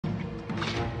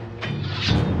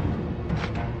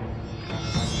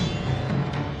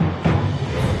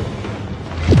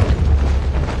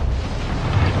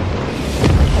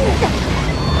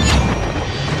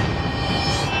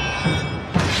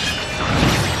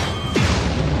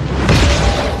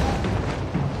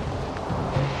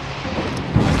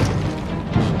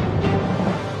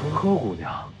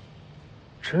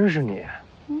真是你！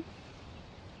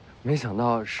没想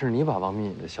到是你把王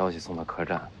敏的消息送到客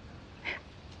栈，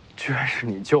居然是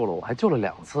你救了我，还救了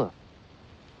2次。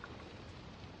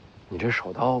你这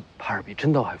手刀怕是比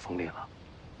真刀还锋利了。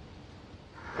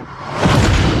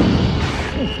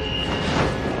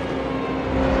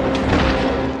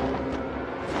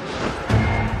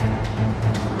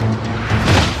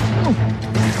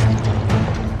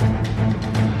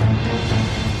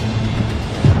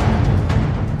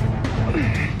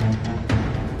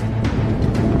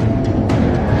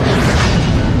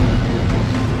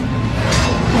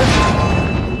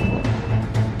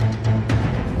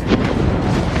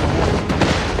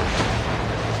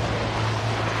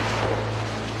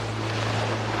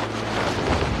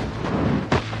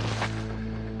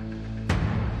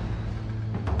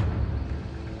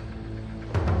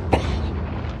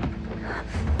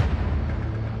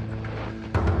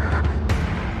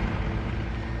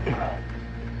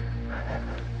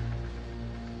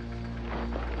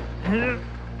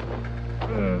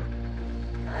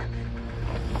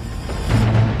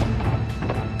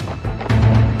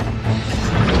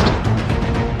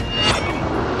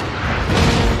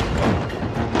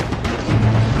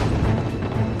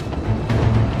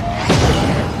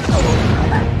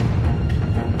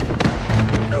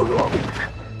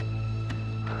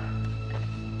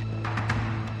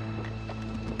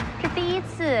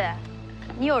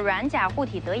你有软甲护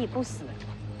体得以不死，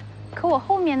可我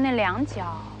后面那2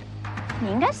脚，你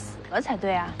应该死了才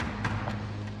对啊！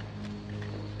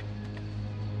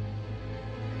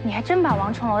你还真把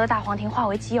王重楼的大黄庭化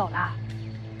为己有了。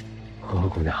何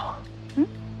姑娘，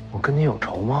我跟你有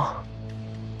仇吗？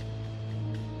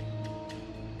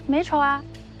没仇啊，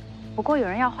不过有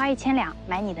人要花1000两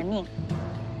买你的命。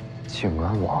靖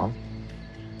安王，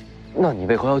那你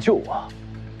为何要救我？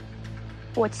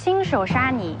我亲手杀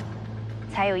你，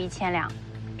才有1000两；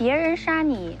别人杀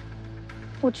你，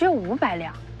我只有500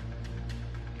两。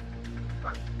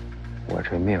我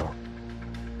这命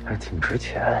还挺值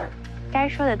钱。该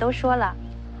说的都说了，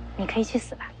你可以去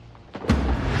死了。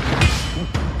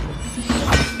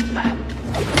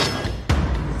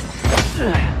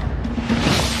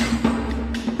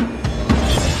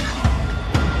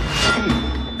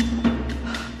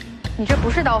你这不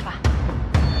是刀法。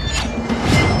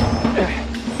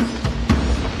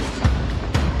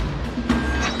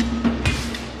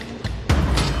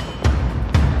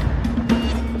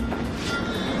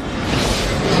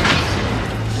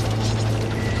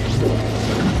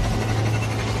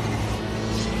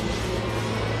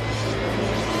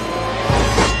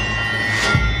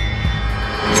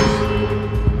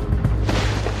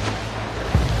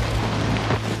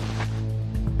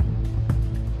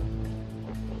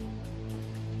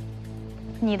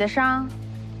你的伤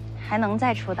还能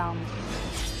再出刀吗？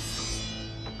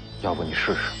要不你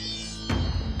试试。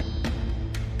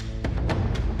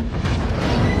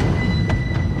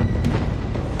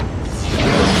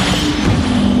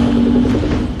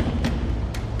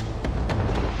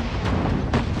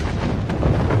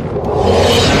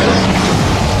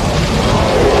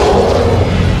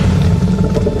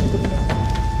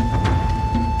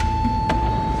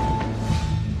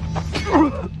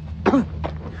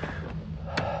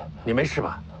你没事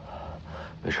吧？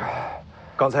没事。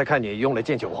刚才看你用了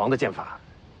剑9皇的剑法，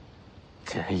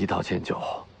剑1到剑9，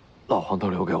老皇都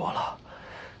留给我了。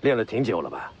练了挺久了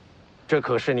吧？这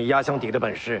可是你压箱底的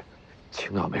本事。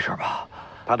青岛没事吧？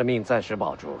他的命暂时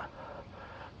保住了，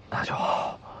那就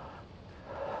好。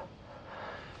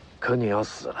可你要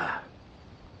死了。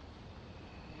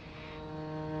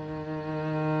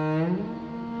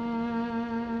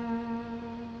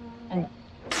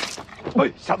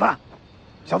喂，小子！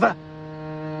小子！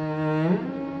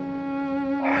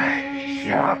哎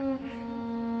呀！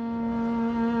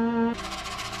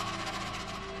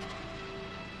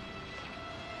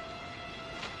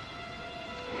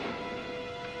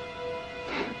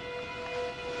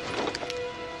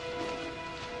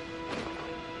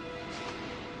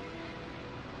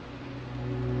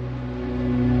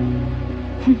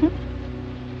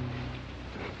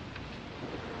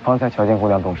方才乔见姑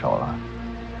娘动手了，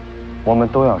我们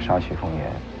都要杀徐凤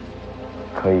年，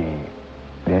可以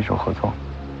联手合作。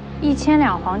1000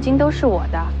两黄金都是我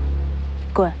的，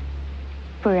滚！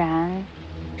不然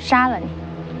杀了你。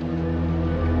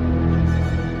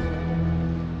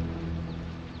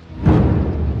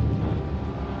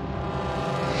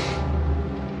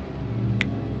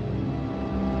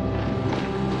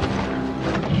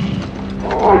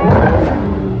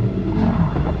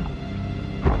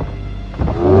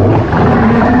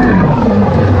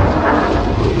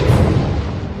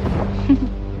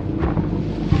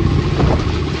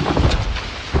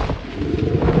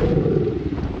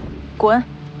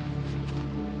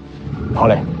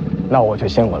那我就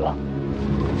先稳了。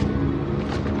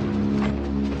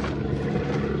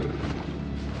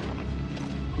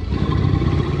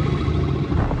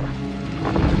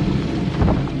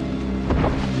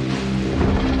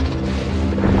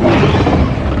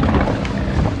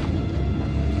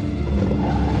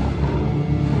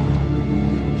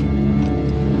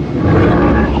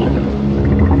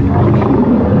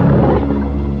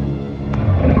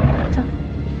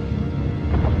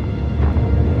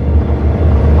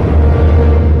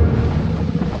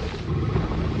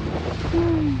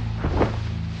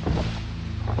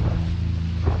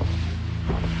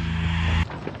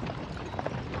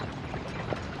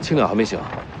青鸟还没醒，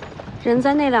人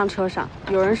在那辆车上，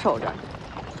有人守着。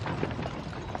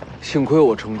幸亏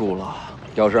我撑住了，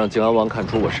要是让靖安王看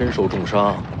出我身受重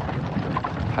伤，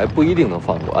还不一定能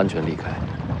放我安全离开。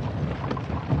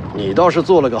你倒是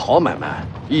做了个好买卖，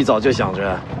一早就想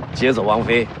着劫走王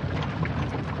妃。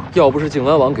要不是靖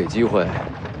安王给机会，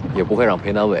也不会让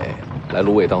裴南伟来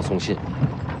芦苇荡送信，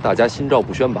大家心照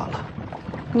不宣罢了。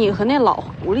你和那老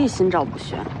狐狸心照不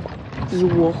宣，一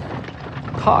窝火。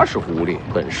他是狐狸，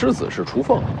本世子是雏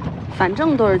凤，反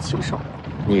正都是禽兽。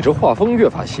你这画风越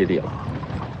发犀利了。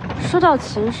说到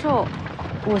禽兽，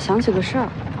我想起个事儿。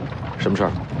什么事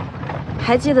儿？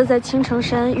还记得在青城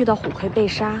山遇到虎魁被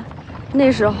杀，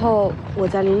那时候我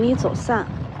在林里走散，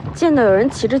见到有人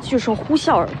骑着巨兽呼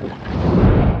啸而过。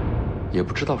也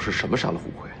不知道是什么杀了虎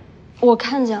魁。我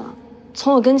看见了，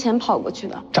从我跟前跑过去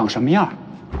的。长什么样？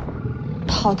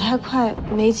跑太快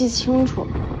没记清楚，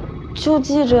就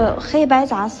记着黑白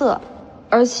杂色，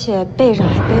而且背上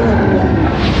还背了个人。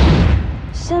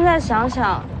现在想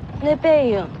想，那背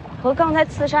影和刚才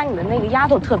刺杀你的那个丫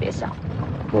头特别像。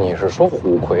你是说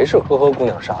虎魁是呵呵姑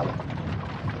娘杀的？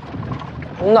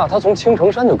那他从青城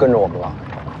山就跟着我们了？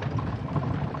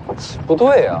不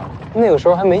对呀，那个时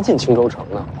候还没进青州城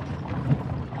呢。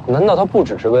难道他不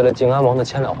只是为了靖安王的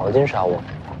千两黄金杀我？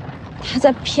他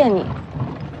在骗你。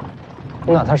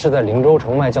那他是在灵州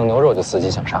城卖酱牛肉就伺机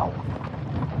想杀我？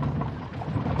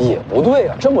也不对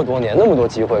呀，这么多年那么多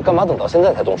机会，干嘛等到现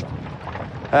在才动手？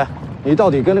哎，你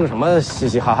到底跟那个什么嘻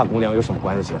嘻哈哈姑娘有什么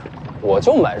关系啊？我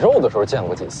就买肉的时候见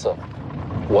过几次，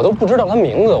我都不知道她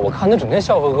名字。我看她整天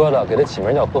笑呵呵的，给她起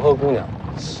名叫呵呵姑娘。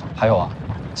还有啊，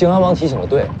靖安王提醒的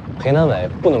对，裴南伟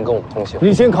不能跟我们通行。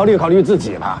你先考虑考虑自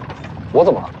己吧。我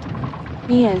怎么了？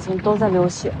你眼睛都在流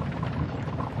血。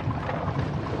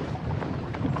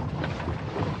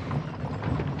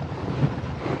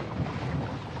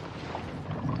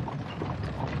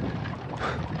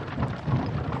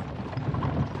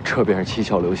这便是七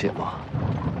窍流血吗？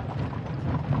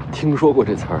听说过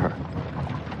这词儿，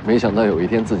没想到有一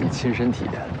天自己亲身体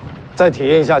验。再体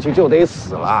验下去就得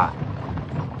死了。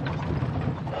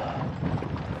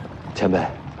前辈，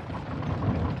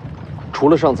除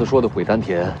了上次说的毁丹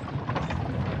田，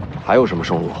还有什么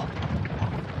生路？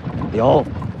有，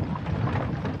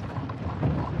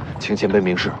请前辈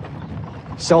明示。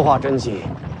消化真气，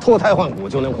脱胎换骨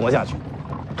就能活下去。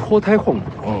脱胎换骨？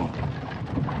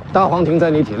大黄庭在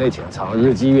你体内潜藏，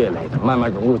日积月累的，慢慢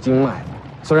融入经脉，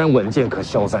虽然稳健，可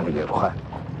消散的越快。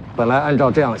本来按照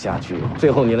这样下去，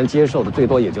最后你能接受的最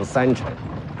多也就3成。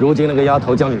如今那个丫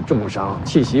头将你重伤，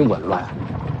气息紊乱，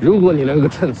如果你能够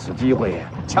趁此机会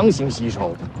强行吸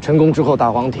收，成功之后大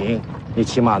黄庭，你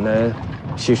起码能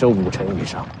吸收5成以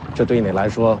上，这对你来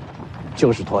说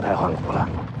就是脱胎换骨了。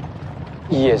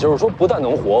也就是说，不但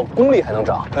能活，功力还能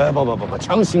长。不，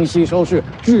强行吸收是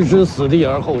置之死地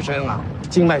而后生啊！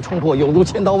经脉冲破，有如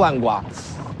千刀万剐，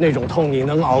那种痛你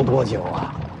能熬多久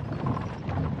啊？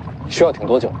需要挺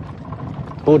多久？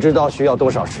不知道需要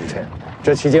多少时辰。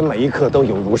这期间每一刻都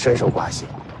有如伸手挂线。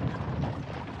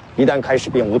一旦开始，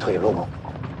便无退路。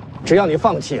只要你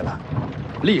放弃了，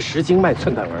立时经脉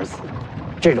寸断而死。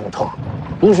这种痛，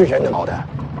不是人能熬的。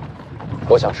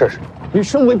我想试试。你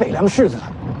身为北凉世子，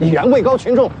你然位高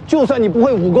权重，就算你不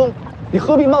会武功，你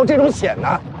何必冒这种险呢？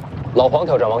老黄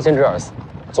挑战王先知而死，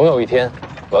总有一天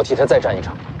我要替他再战一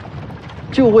场，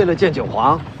就为了见九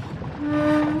皇。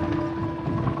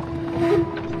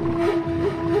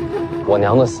我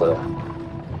娘的死，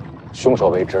凶手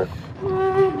为之，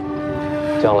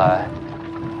将来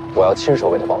我要亲手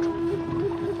为他报仇。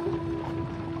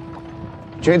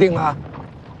决定了？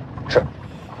是。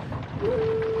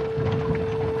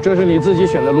这是你自己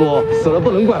选的路，死了不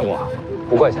能怪我。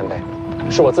不怪前辈，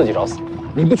是我自己找死。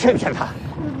你不劝劝他？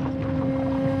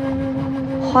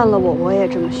换了我也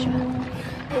这么选。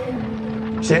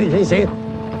行，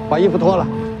把衣服脱了，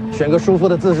选个舒服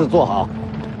的姿势坐好。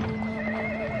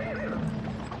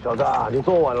小子，你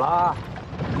坐稳了。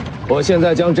我现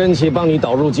在将真气帮你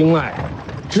导入经脉，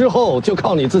之后就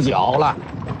靠你自己熬了。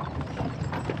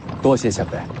多谢前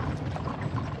辈。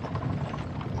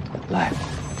来。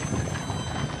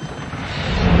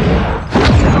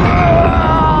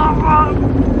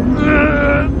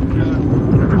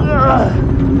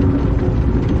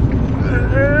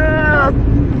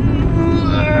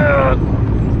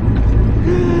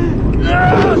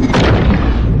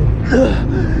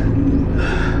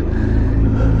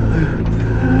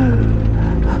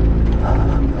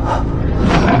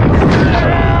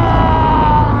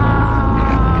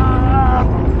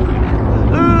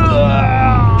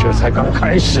这才刚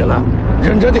开始呢，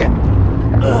忍着点。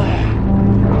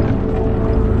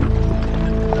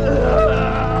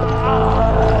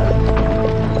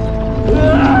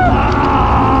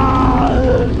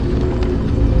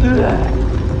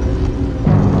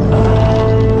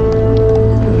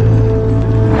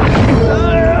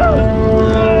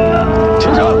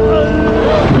停车！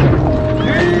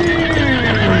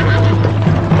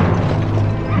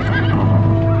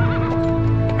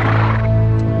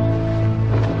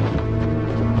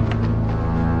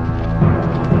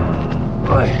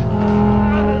哎，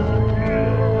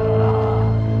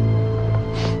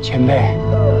前辈，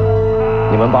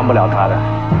你们帮不了他的，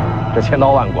这千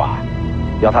刀万剐，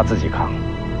要他自己扛。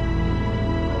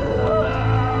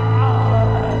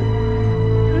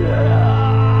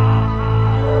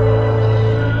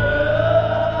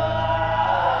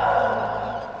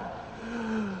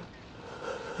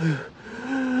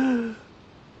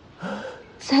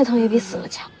再疼也比死了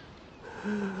强。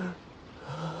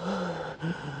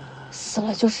死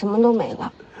了就什么都没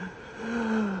了。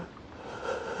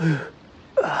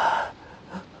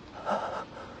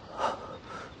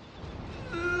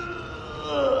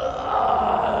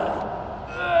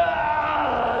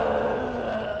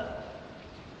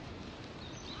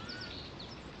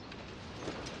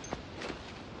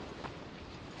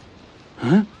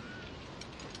嗯，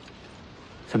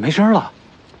怎么没声了？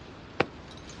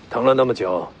疼了那么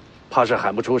久，怕是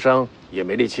喊不出声，也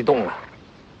没力气动了。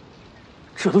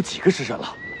这都几个时辰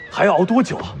了，还要熬多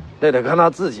久啊？那得看他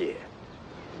自己。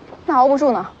那熬不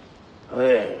住呢？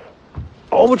哎，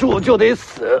熬不住就得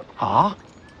死啊！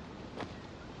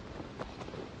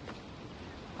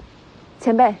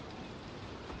前辈，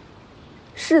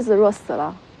世子若死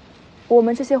了，我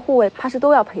们这些护卫怕是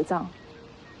都要陪葬，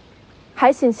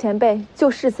还请前辈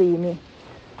救世子一命。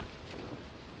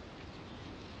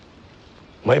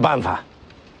没办法。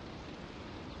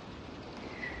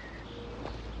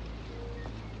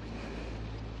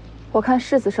我看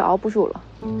世子是熬不住了。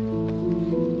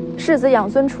世子养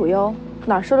尊处优，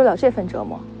哪受得了这份折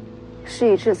磨？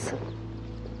事已至此，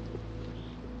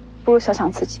不如想想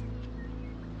自己。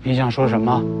你想说什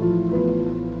么？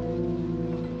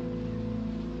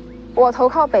我投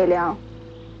靠北凉，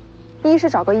一是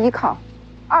找个依靠，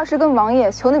二是跟王爷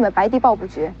求那本白帝报不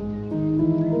绝。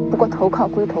不过投靠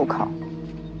归投靠，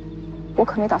我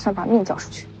可没打算把命交出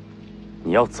去。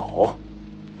你要走？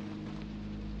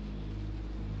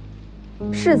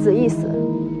世子一死，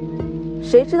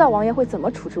谁知道王爷会怎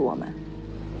么处置我们？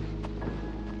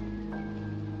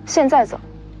现在走，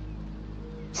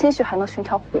兴许还能寻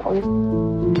条活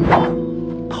路。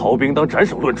逃兵当斩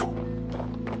首论处。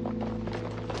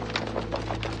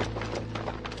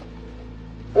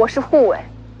我是护卫，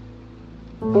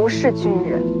不是军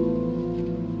人。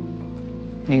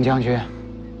宁将军，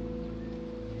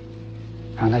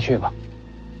让他去吧。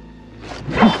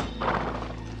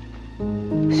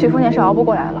许丰年是熬不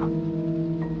过来了，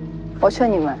我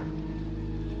劝你们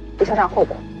别想想后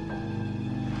果。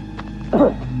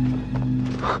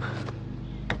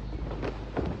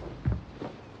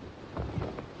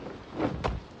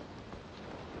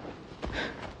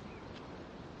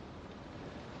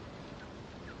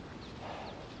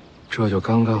这就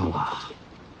尴尬了。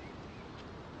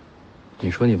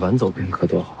你说你晚走片刻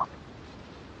多好。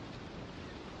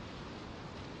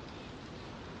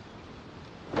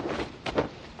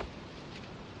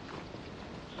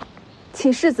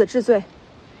请世子治罪。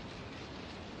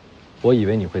我以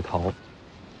为你会逃。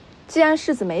既然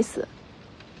世子没死，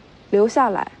留下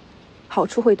来，好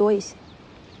处会多一些。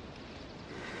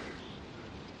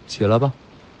起来吧。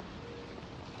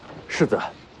世子，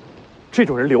这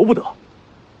种人留不得。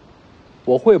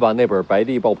我会把那本白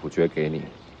帝报卜诀给你。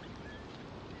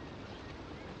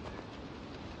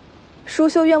舒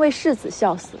修愿为世子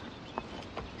效死。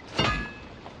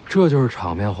这就是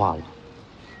场面话了。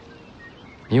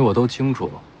你我都清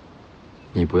楚，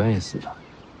你不愿意死的。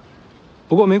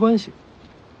不过没关系，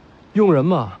用人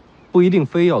嘛，不一定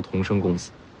非要同生共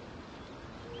死。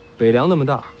北凉那么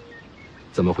大，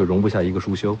怎么会容不下一个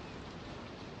舒修？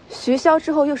徐骁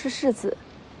之后又是世子，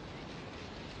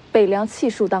北凉气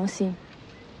数当心。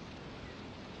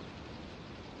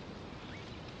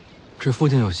这附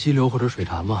近有溪流或者水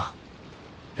潭吗？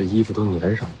这衣服都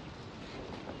粘上了。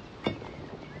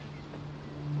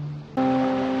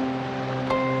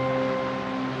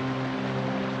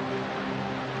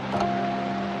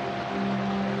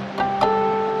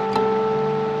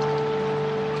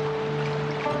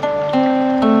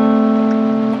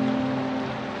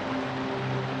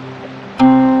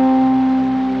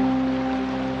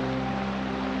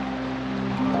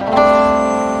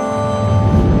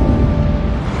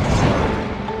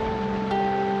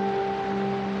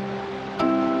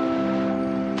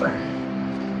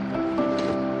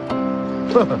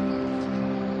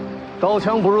刀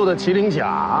枪不入的麒麟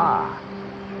甲，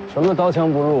什么刀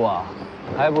枪不入啊？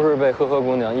还不是被呵呵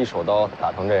姑娘一手刀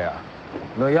打成这样。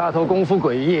那丫头功夫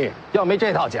诡异，要没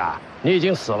这套甲，你已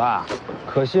经死了。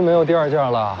可惜没有第二件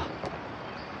了。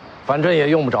反正也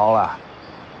用不着了。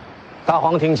大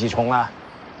黄庭几重了？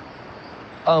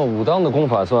按武当的功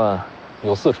法算，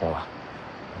有4重了。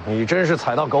你真是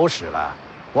踩到狗屎了。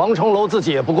王重楼自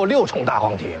己也不过6重大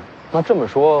黄庭。那这么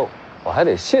说，我还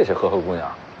得谢谢呵呵姑娘。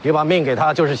你把命给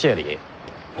他就是谢礼。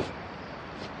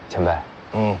前辈，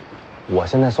我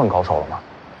现在算高手了吗？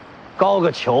高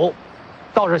个球，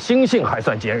倒是心性还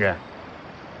算坚韧。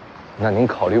那您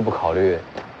考虑不考虑，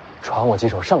传我几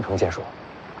手上乘剑术？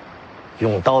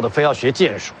用刀的非要学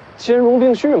剑术，兼容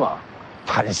并蓄嘛。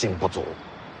贪心不足。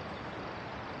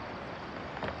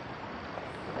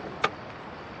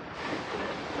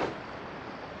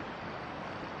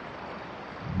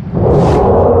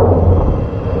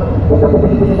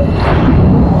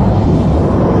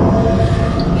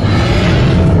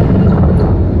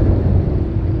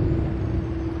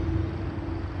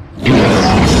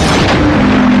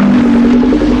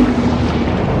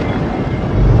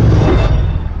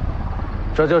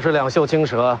这就是两袖青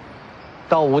蛇，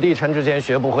到武帝城之前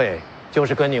学不会，就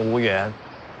是跟你无缘。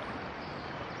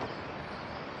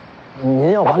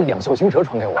您要把两袖青蛇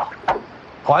传给我？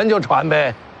传就传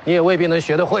呗，你也未必能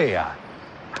学得会呀。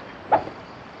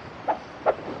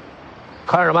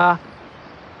看什么？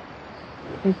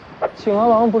靖安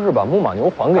王不是把木马牛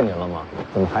还给您了吗？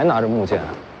怎么还拿着木剑？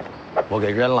我给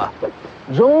扔了。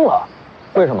扔了？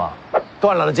为什么？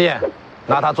断了的剑，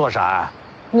拿它做啥？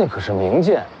那可是名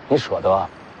剑，你舍得？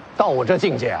到我这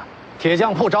境界啊，铁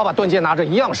匠铺招把盾剑拿着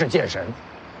一样是剑神。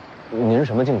您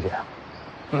什么境界啊？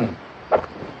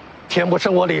天不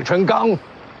生我李淳刚，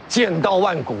剑道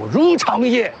万古如长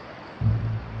夜。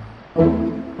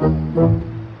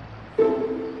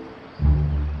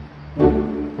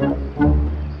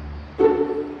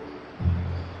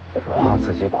我把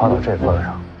自己夸到这份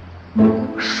上，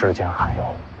世间罕有。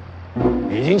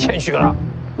已经谦虚了。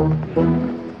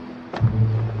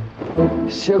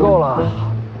歇够了，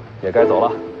也该走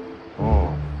了。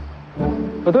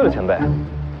对了，前辈，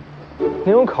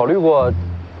您有考虑过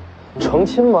成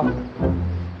亲吗？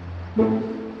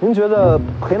您觉得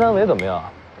裴南伟怎么样？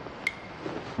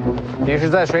你是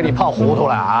在水里泡糊涂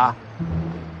了啊？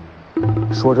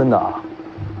说真的啊，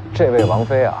这位王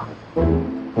妃啊，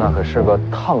那可是个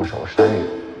烫手山芋，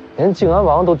连靖安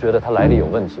王都觉得她来历有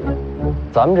问题。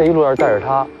咱们这一路要带着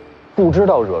她，不知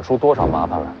道惹出多少麻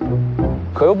烦来。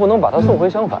可又不能把他送回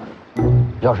襄樊，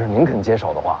要是您肯接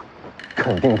手的话，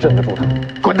肯定镇得住他。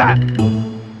滚蛋！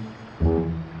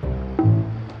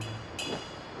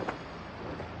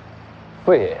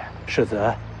魏爷爷，世子，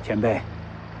前辈，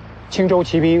青州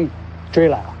骑兵追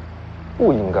来了。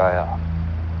不应该啊！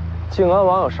靖安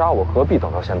王要杀我，何必等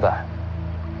到现在？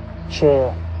是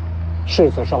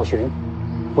世子少巡，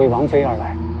为王妃而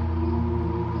来。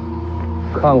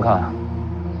看看，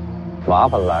麻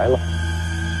烦来了。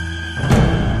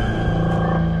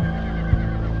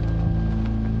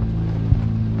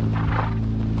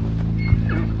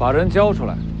把人交出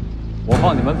来，我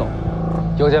放你们走。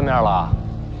又见面了，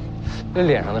这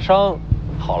脸上的伤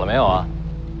好了没有啊？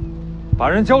把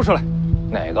人交出来。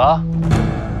哪个？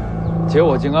接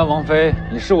我靖安王妃，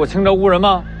你是我青州无人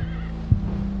吗？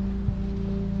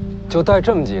就带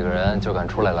这么几个人就敢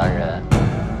出来拦人，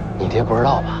你爹不知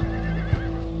道吧？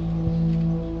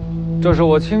这是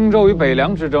我青州与北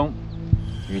凉之争，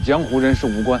与江湖人士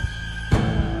无关。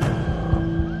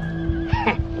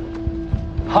哼，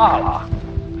怕了？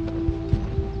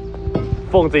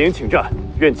奉子营请战，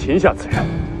愿擒下此人，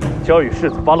交与世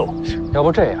子发落。要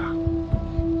不这样，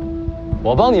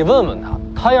我帮你问问他，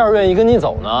他要是愿意跟你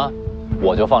走呢，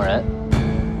我就放人。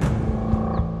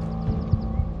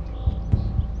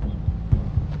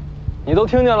你都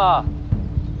听见了，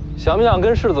想不想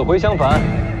跟世子回襄樊？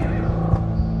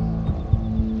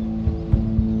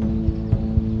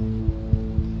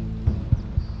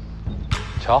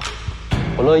瞧，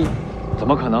我乐意。怎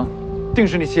么可能？定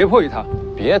是你胁迫于他。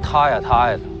别他呀他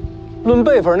呀的，论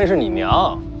辈分那是你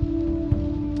娘。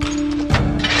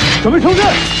准备冲阵！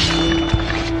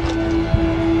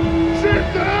世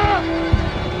子，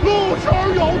陆球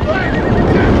有罪，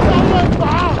监察乱法，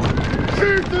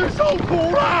世子受苦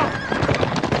了。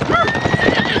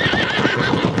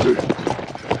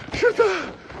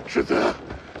世子，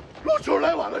陆球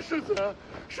来晚了，世子，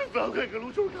快给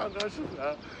陆球看看，世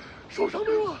子，受伤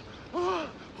没有啊？啊，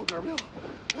后边没有。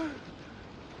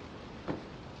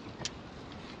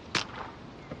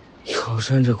有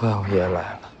山这怪物也来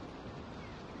了，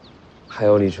还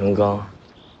有李纯刚，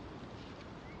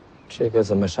这个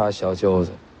怎么杀小舅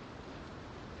子？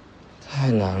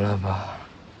太难了吧？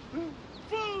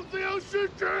疯子要殉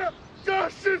职，这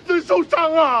世子受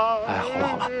伤啊！哎，好了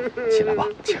好了，起来吧，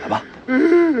起来吧。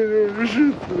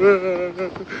世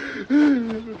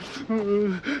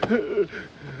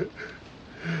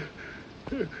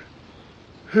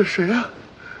子，谁呀？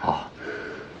啊，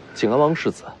靖安王世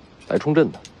子来冲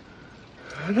阵的。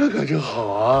那可真好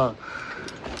啊！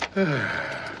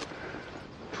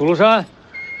楚庐山，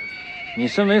你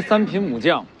身为3品武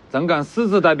将，怎敢私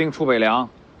自带兵出北凉？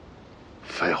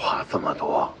废话这么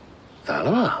多，宰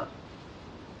了吧？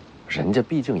人家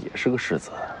毕竟也是个世子，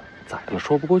宰了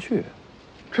说不过去。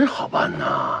这好办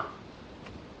呐，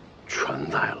全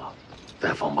宰了，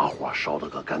再放把火烧得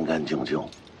个干干净净。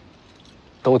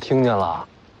都听见了，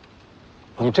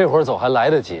你这会儿走还来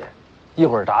得及，一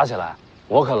会儿打起来，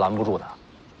我可拦不住他。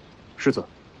世子，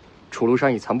楚庐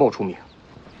山以残暴出名，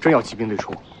真要骑兵对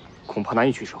冲，恐怕难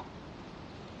以取胜。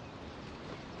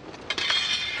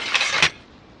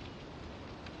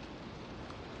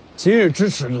今日之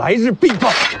耻，来日必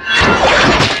报。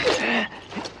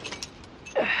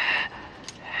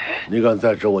你敢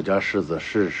再指我家世子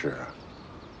试试？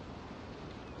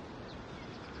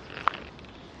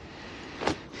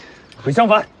回相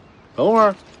反。等会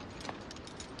儿，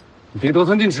你别得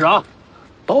寸进尺啊！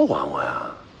刀还我呀！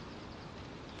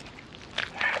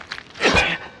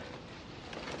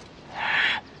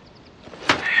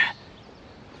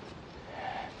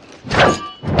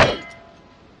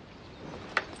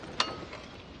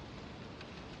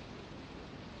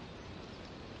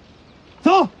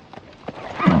走。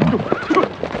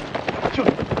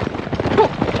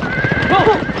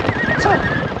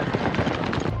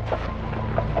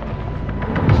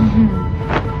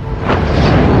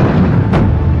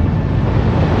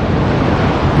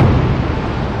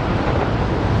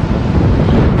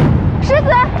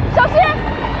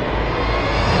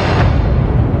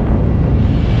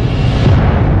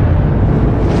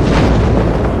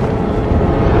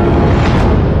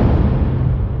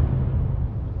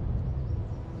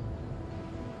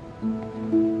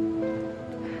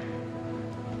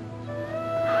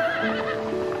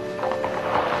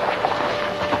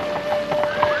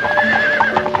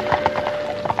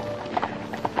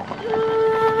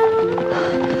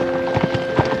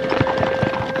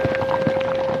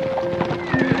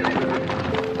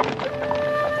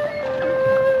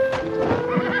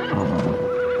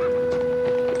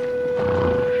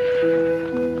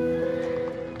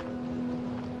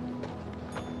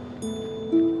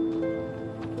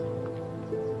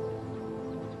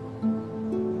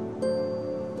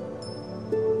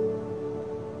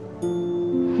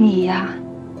你呀，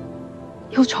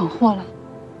又闯祸了。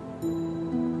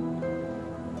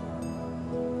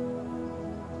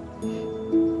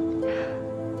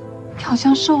你好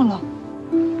像瘦了。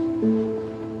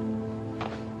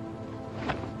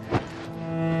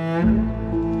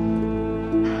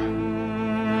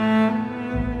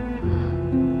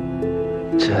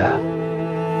姐，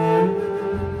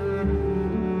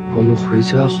我们回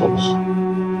家好不好？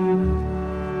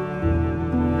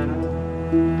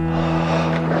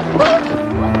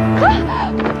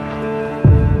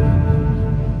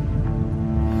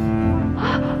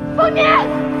凤年，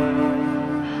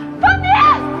凤年，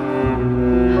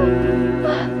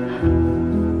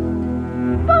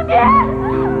凤年。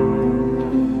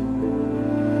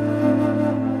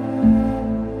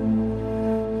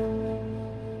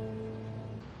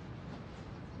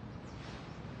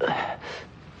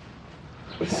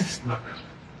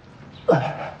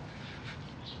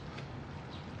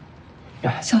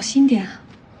小心点，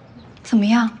怎么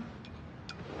样？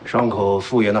伤口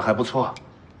复原的还不错，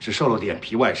只受了点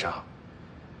皮外伤。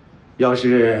要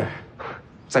是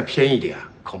再偏一点，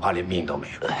恐怕连命都没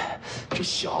了。这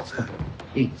小子，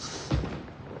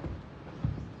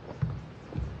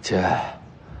姐，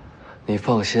你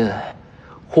放心，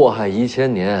祸害1000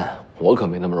年，我可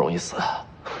没那么容易死。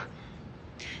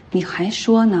你还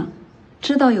说呢？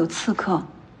知道有刺客，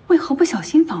为何不小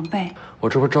心防备？我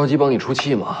这不是着急帮你出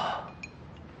气吗？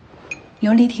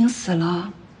刘丽婷死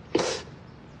了，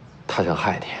他想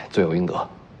害你，罪有应得。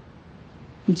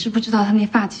你知不知道他那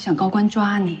发起想高官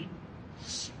抓你？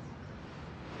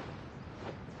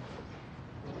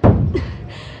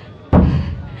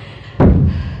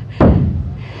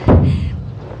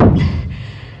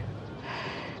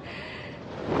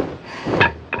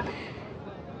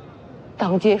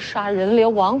当街杀人，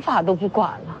连王法都不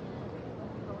管了。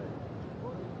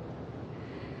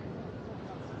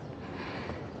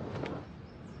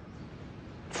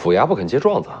府衙不肯接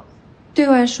状子，对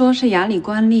外说是衙里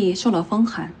官吏受了风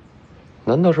寒。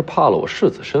难道是怕了我世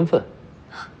子身份？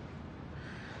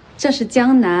这是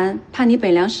江南，怕你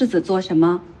北凉世子做什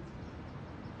么？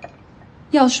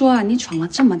要说啊，你闯了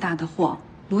这么大的祸，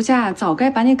卢家早该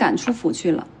把你赶出府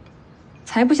去了，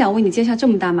才不想为你接下这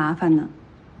么大麻烦呢。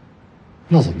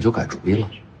那怎么就改主意了？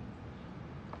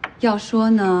要说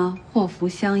呢，祸福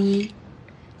相依，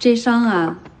这伤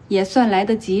啊也算来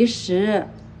得及时。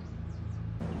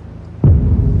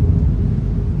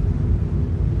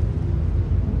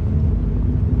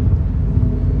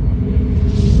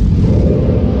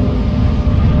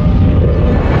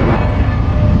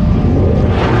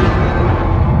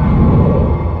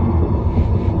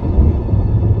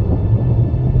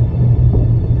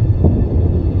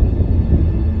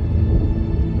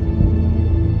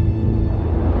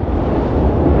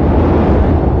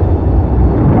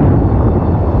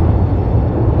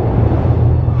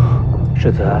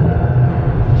世子，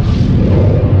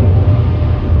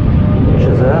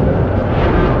世子，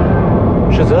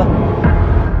世子，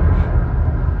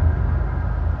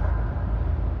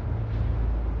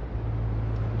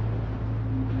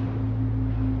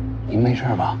您没事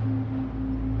吧？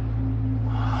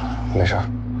没事，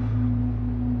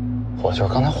我就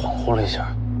是刚才恍惚了一下。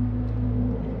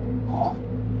哦，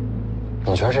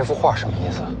你觉得这幅画什么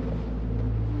意思？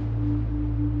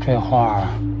这画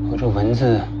和这文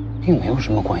字并没有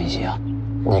什么关系啊。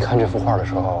你看这幅画的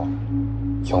时候，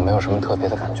有没有什么特别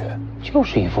的感觉？就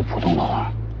是一幅普通的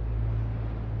画。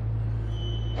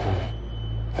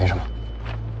没什么，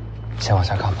先往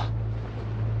下看吧。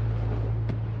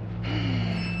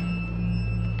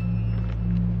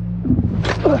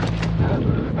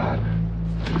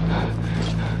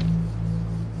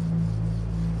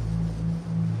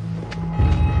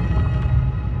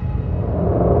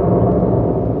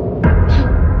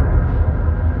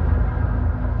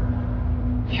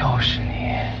又是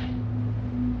你！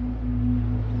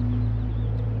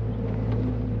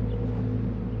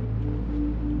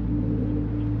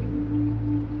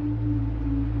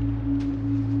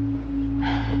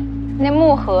那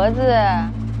木盒子，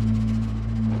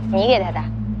你给他的？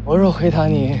我若回答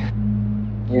你，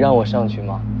你让我上去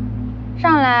吗？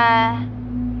上来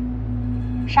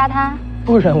杀他？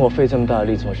不然我费这么大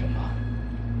力做什么？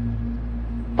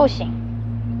不行。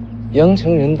阳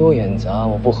城人多眼杂，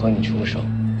我不和你出手，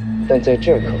但在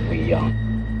这儿可不一样。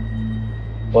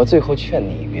我最后劝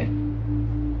你一遍，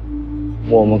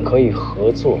我们可以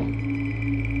合作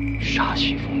杀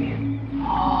徐凤年。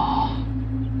哦。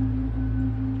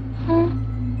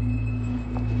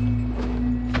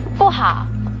不好。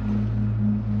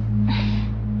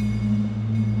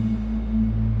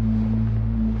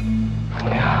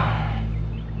哎呀，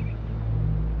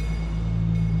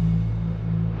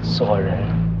做人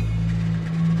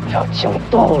要讲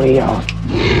道理啊！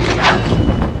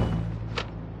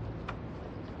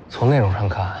从内容上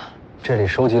看，这里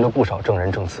收集了不少证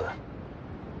人证词。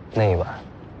那一晚，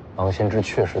王先之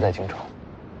确实在京城。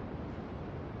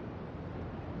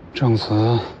证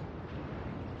词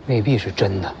未必是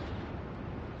真的。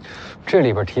这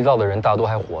里边提到的人大多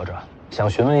还活着，想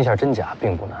询问一下真假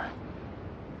并不难。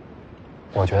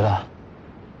我觉得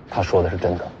他说的是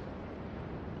真的。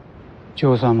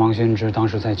就算王先之当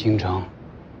时在京城，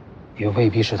也未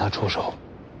必是他出手。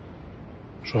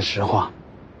说实话，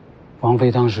王妃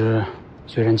当时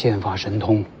虽然剑法神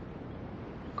通，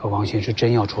可王先之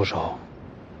真要出手，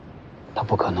他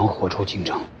不可能活出京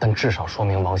城。但至少说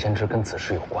明王先之跟此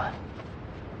事有关。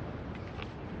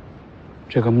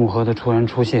这个木盒的突然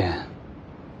出现，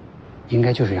应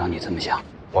该就是让你这么想。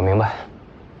我明白，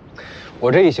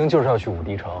我这一行就是要去武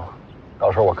堤城，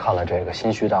到时候我看了这个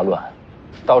心绪大乱，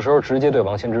到时候直接对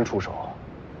王先之出手，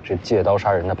这借刀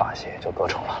杀人的把戏就得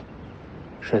逞了。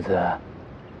世子，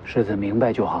世子明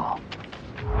白就好。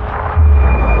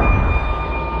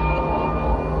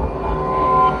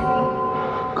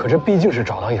可这毕竟是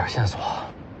找到一点线索，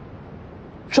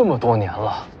这么多年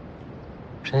了，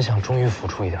真相终于浮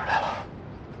出一点来了。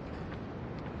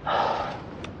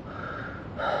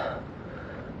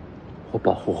我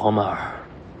保护黄满儿，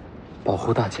保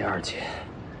护大姐二姐，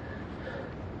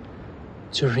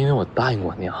就是因为我答应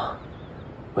我娘，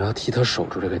我要替她守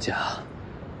住这个家。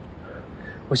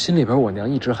我心里边我娘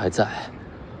一直还在，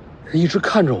一直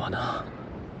看着我呢。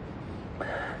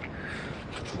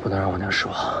不能让我娘失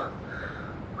望，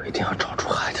我一定要找出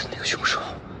害他的那个凶手。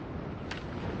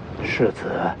世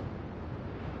子，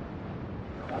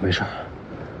我没事，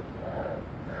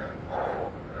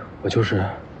我就是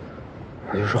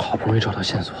好不容易找到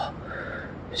线索，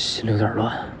心里有点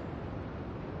乱。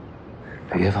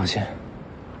北爷放心，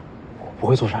我不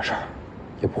会做傻事儿，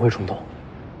也不会冲动。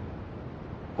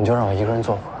你就让我一个人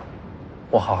坐会儿，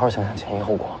我好好想想前因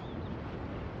后果。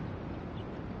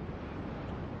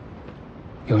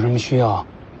有什么需要，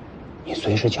你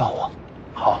随时叫我。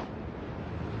好。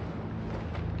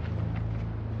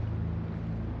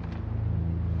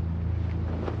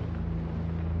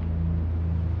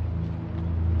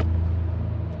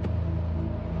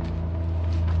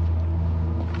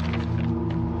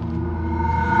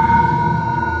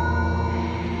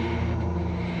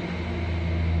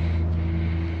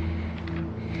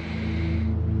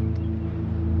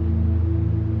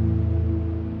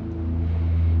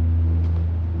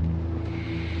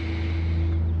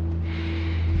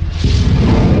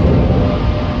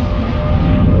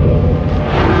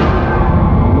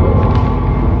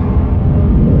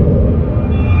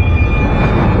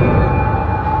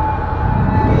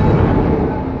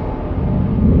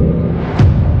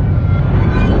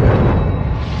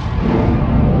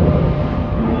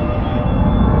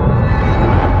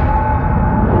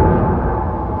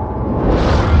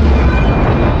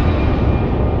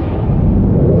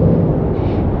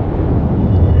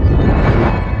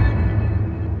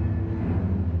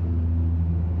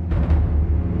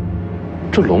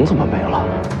这龙怎么没了？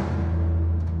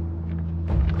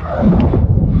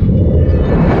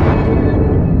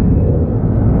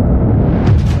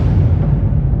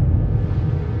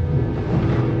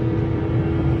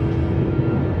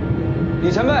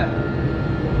李前辈，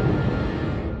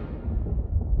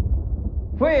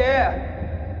魏爷爷。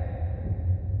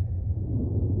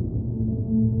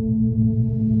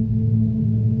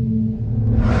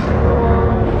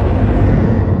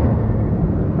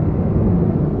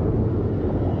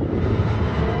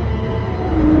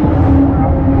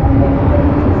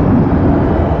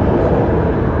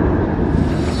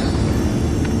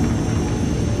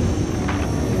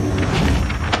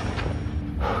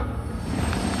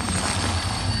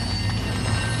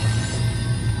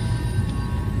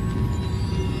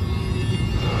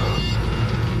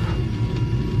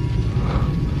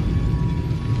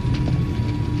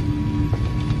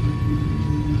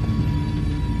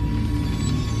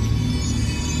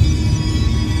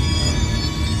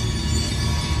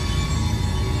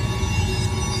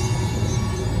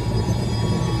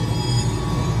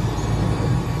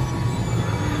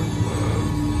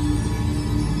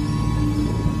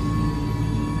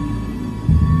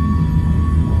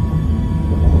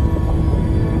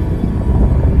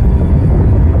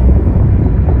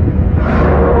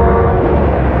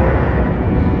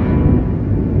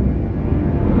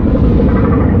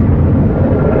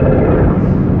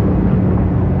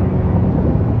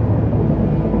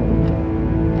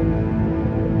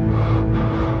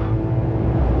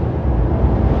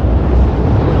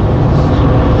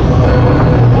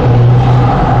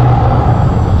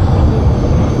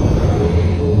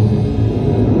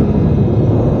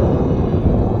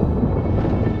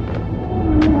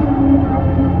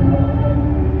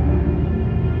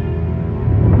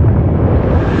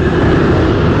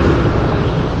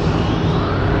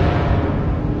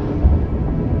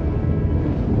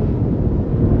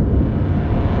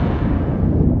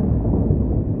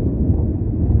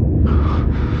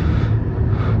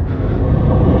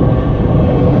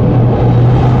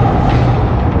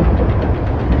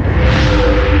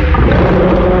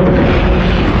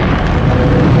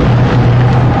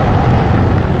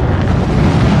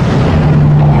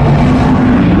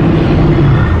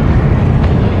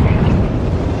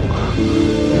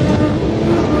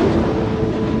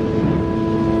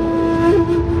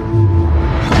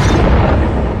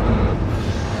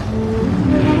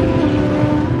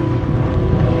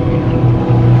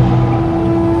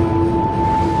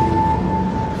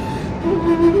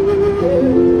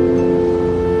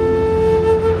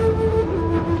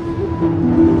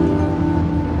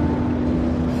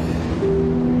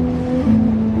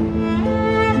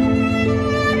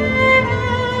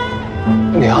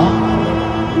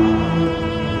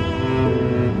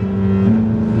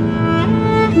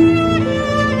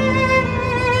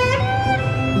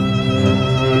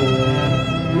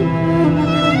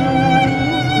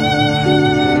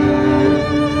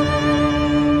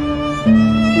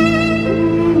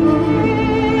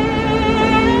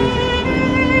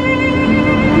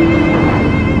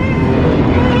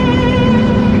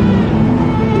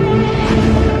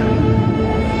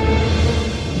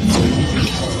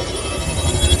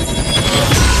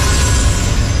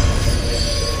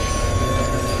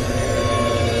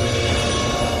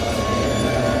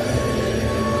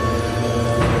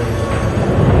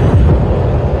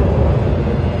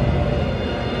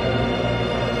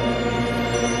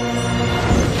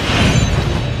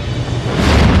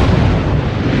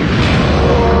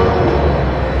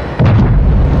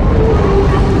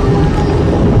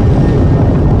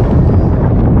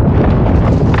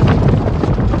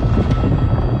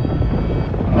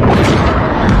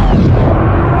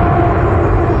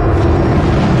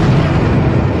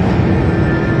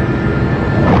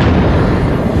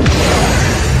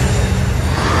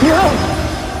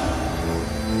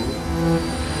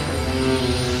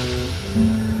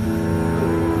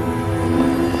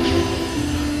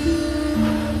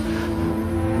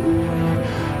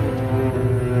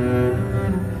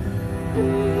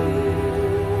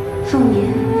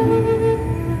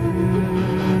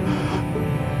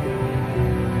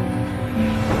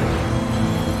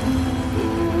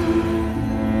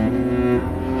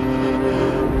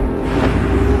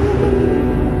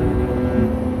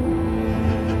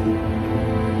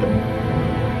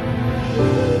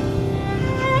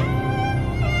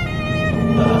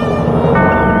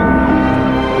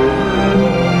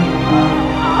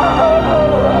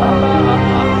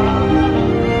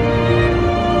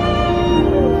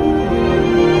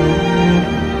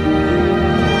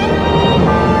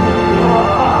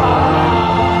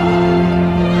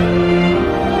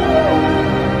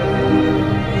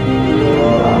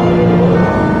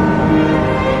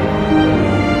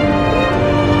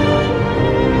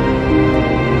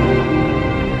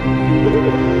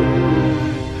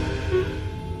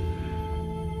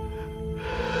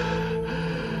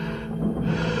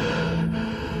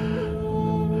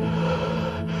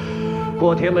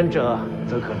过天门者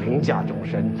则可凌驾众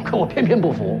生，可我偏偏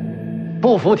不服。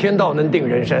不服天道能定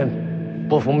人生，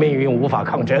不服命运无法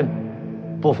抗争，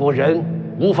不服人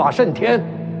无法胜天，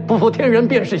不服天人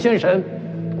便是仙神。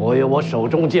我有我手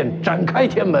中剑展开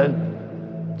天门，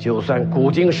就算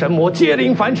古今神魔皆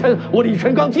临凡尘，我李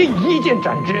淳罡皆以一剑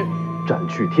斩之。斩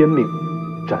去天命，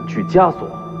斩去枷锁。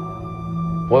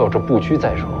我有这不屈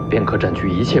在手，便可斩去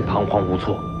一切彷徨无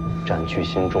措，斩去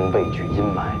心中畏惧阴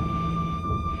霾。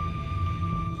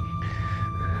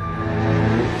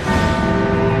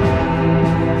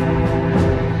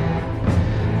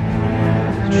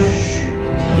去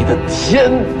你的天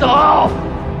道！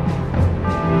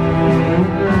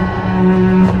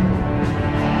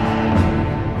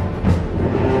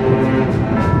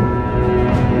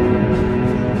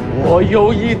我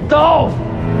有一刀，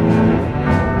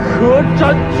可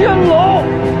斩天龙。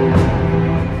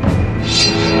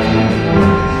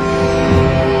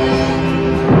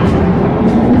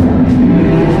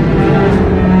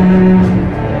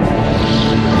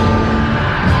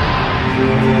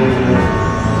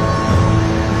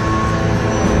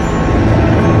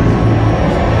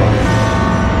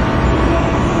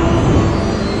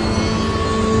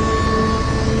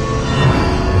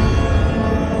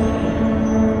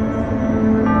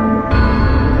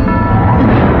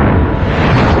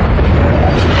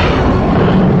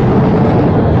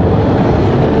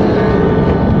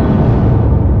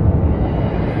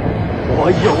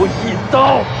有一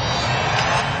刀，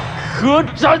可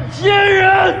斩天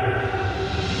人。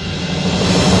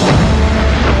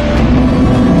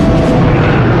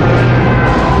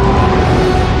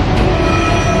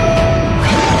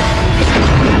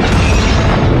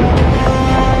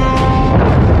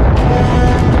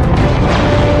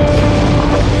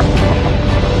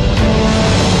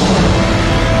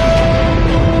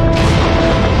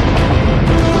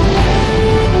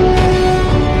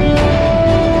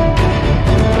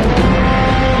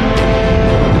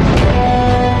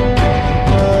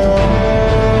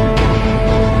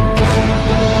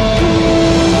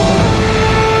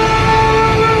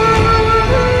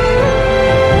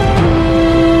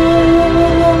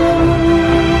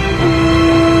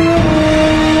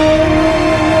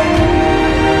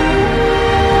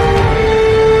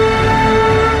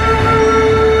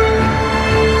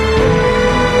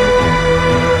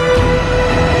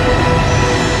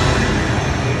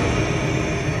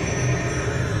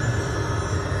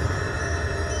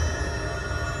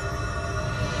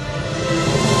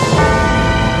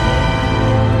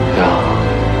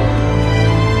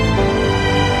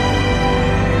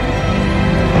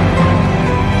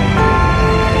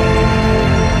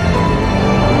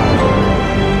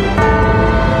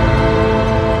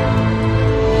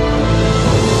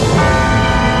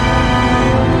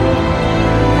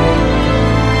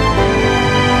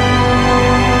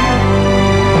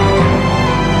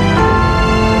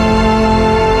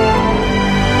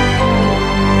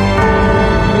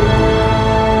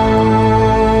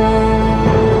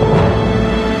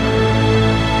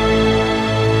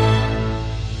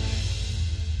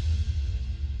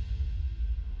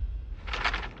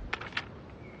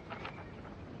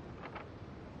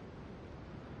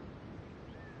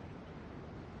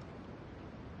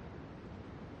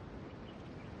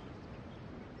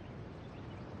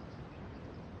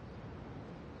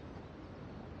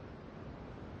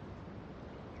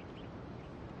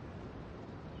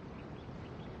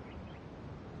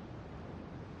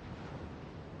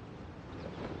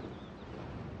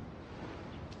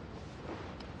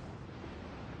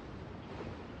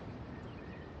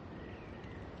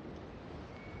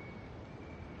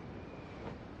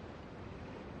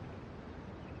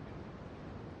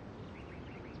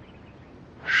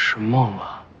是梦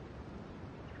啊！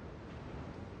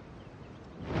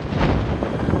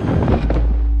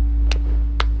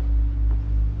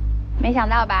没想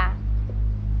到吧？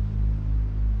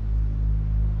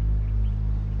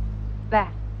喂，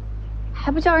还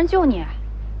不叫人救你？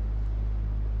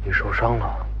你受伤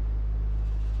了？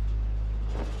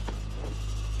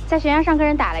在悬崖上跟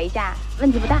人打了一架，问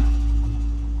题不大。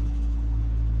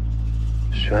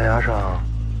悬崖上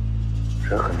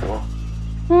人很多。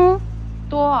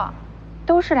多，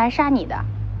都是来杀你的。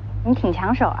你挺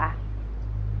抢手啊。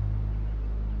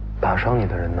打伤你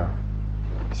的人呢？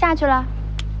下去了。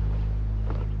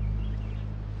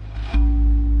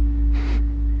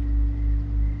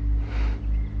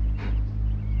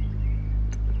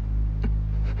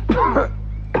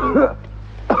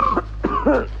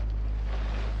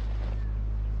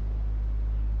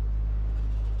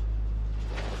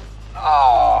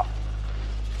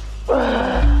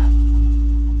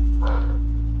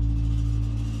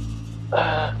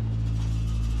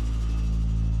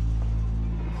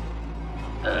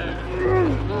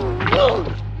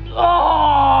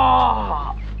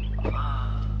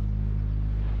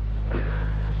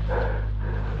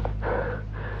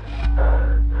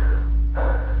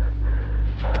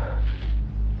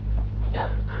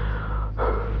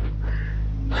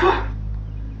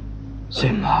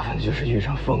最麻烦的就是遇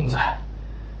上疯子。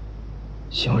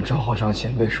希望赵皇上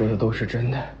前辈说的都是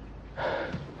真的。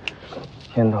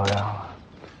天都亮了，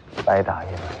白打一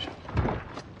晚上。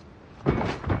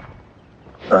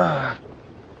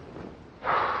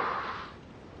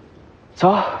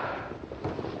走，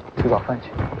吃早饭去。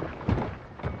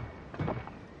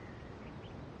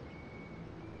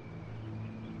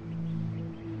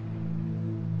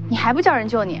你还不叫人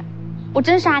救你？我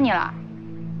真杀你了！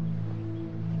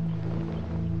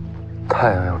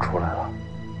太阳要出来了。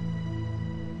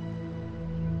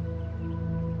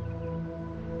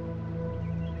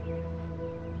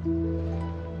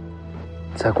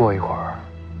再过一会儿，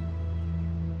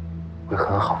会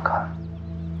很好看。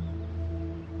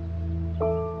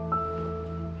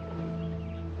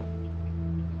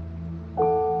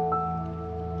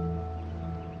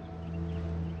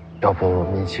要不我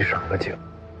们一起赏个景，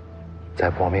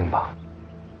再搏命吧？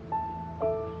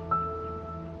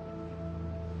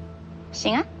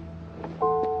行啊。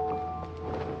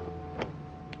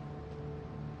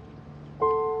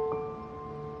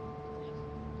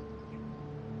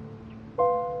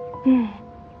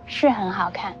是很好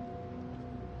看。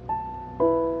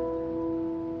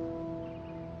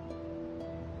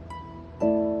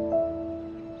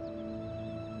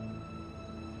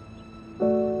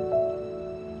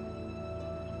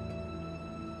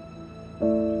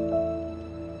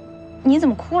你怎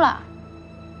么哭了？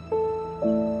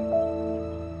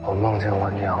我梦见我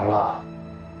娘了。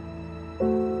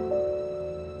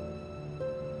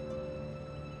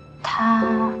她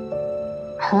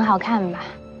很好看吧？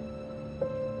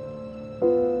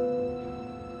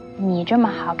你这么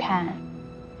好看，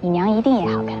你娘一定也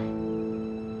好看。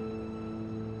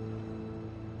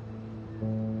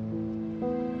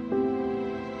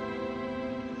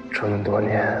这么多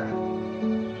年，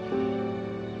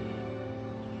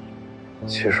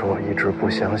其实我一直不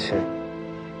相信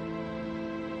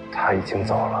她已经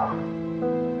走了。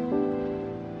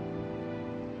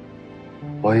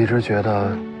我一直觉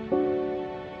得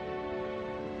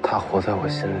她活在我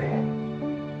心里。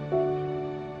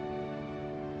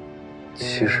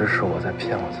其实是我在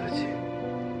骗我自己。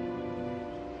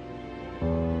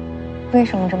为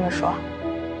什么这么说？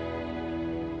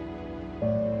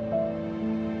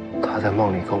他在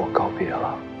梦里跟我告别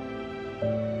了，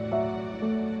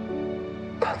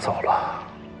他走了，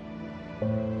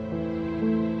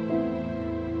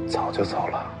早就走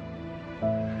了。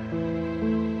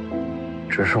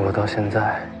只是我到现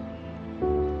在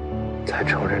才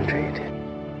承认这一点。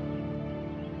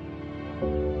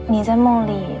你在梦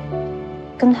里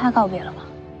跟他告别了吗？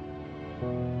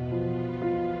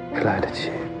没来得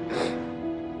及。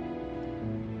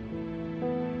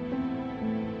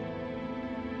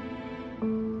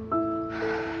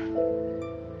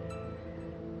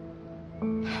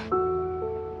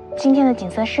今天的景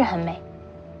色是很美，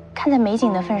看在美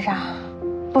景的份上，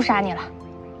不杀你了。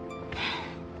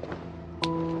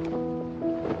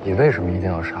你为什么一定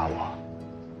要杀我？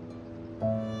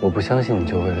我不相信你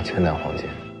就为了千两黄金。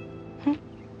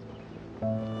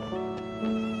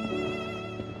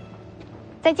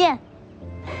再见。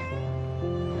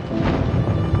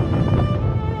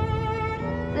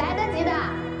来得及的。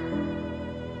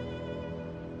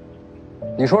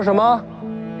你说什么？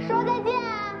说再见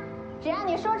啊！只要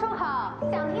你说出口，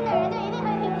想听的人就一定会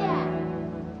听见。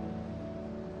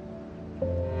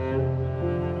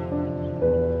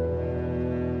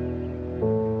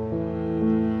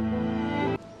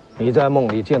你在梦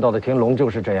里见到的天龙就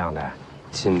是这样的，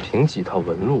仅凭几套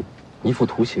纹路、一幅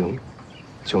图形，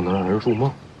就能让人入梦？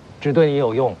只对你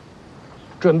有用。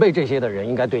准备这些的人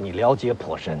应该对你了解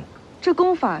颇深。这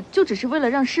功法就只是为了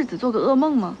让世子做个噩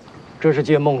梦吗？这是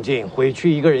借梦境毁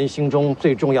去一个人心中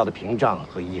最重要的屏障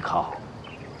和依靠。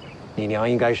你娘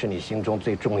应该是你心中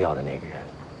最重要的那个人。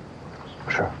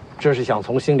是，这是想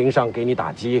从心灵上给你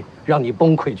打击，让你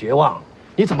崩溃绝望。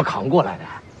你怎么扛过来的？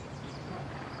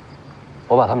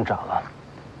我把他们斩了。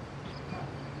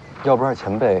要不是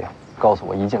前辈告诉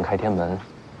我一剑开天门，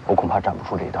我恐怕斩不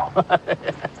出这一刀。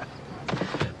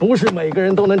不是每个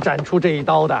人都能斩出这一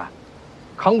刀的。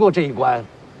扛过这一关，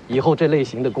以后这类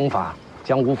型的功法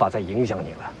将无法再影响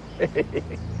你了。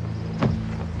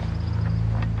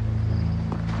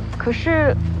可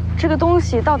是，这个东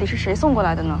西到底是谁送过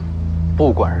来的呢？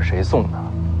不管是谁送的，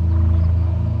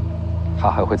他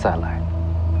还会再来。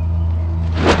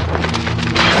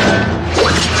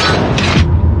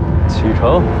启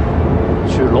程，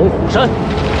去龙虎山。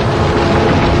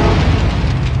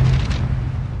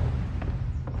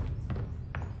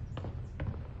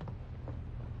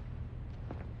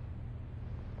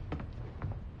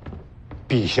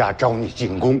陛下召你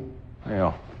进宫。哎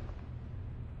呦，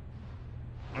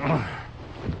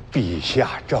陛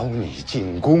下召你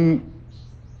进宫。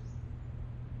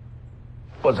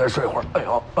我再睡会儿。哎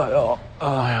呦，哎呦，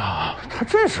哎呀！他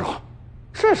这时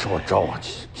候召我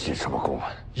进什么宫啊？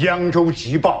扬州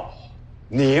急报，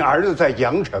你儿子在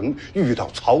阳城遇到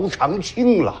曹长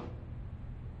青了。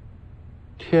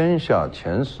天下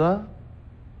前3。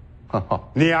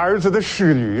你儿子的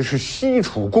侍女是西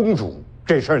楚公主，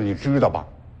这事儿你知道吧？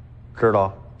知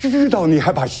道。知道你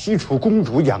还把西楚公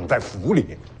主养在府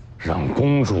里，让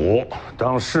公主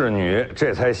当侍女，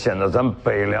这才显得咱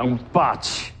北凉霸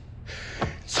气。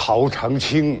曹长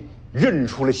青认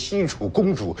出了西楚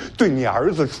公主，对你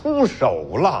儿子出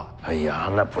手了。哎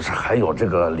呀，那不是还有这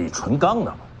个李淳罡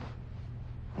呢吗？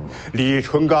李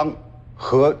淳罡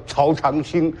和曹长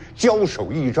青交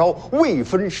手一招，未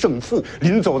分胜负。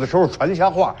临走的时候传下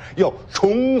话，要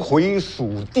重回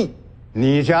蜀地。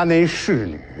你家那侍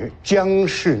女将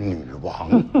是女王，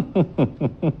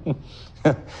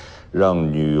让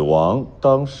女王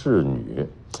当侍女，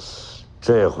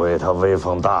这回她威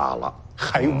风大了，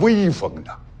还威风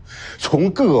呢。从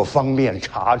各方面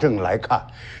查证来看，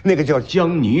那个叫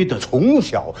江泥的从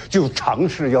小就尝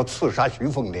试要刺杀徐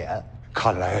凤年，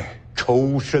看来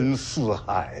仇深似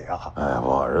海呀。哎，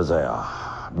我儿子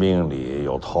呀，命里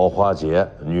有桃花劫，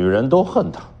女人都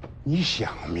恨他。你想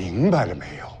明白了没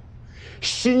有？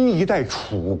新一代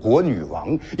楚国女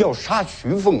王要杀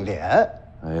徐凤年。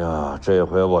哎呀，这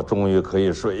回我终于可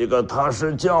以睡一个踏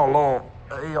实觉喽！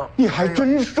哎呦，你还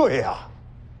真睡啊，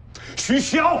徐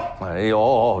骁！哎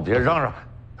呦，别嚷嚷，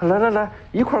来来来，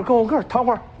一块跟我个躺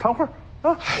会儿，躺会儿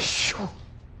啊！哎呦，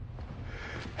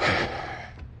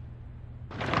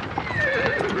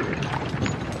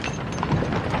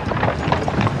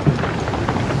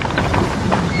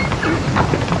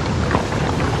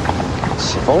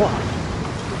起风了。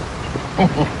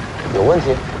有问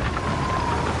题？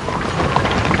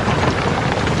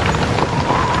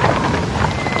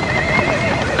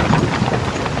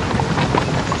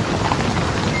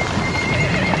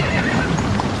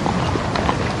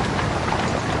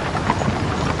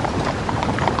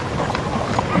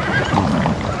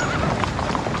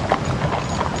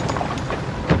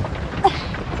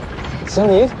江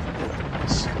离，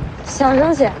小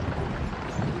声些。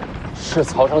是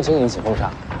曹长青引起风沙。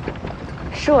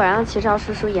是我让齐少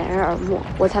叔叔掩人耳目，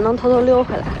我才能偷偷溜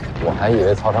回来。我还以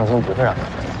为曹长青不会让你。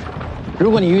如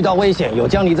果你遇到危险，有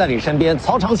江离在你身边，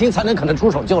曹长青才能可能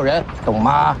出手救人，懂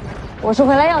吗？我是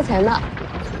回来要钱的。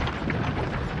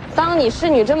当你侍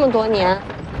女这么多年，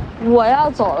我要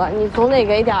走了，你总得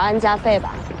给点安家费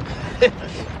吧？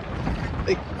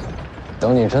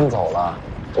等你真走了，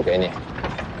就给你。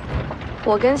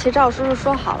我跟齐少叔叔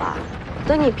说好了，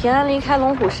等你平安离开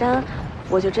龙虎山，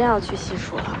我就真要去西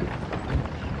蜀了。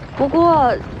不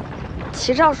过，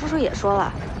齐少叔叔也说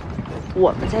了，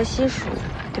我们在西蜀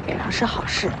对北凉是好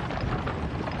事。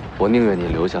我宁愿你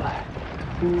留下来。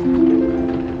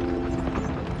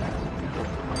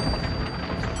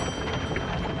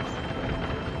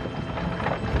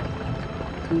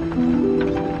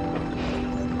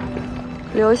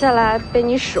留下来被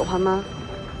你使唤吗？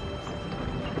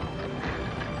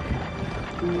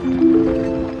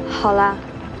好啦，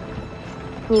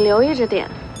你留意着点。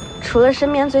除了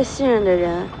身边最信任的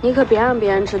人，你可别让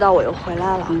别人知道我又回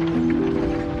来了。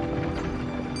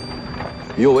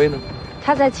于有为呢？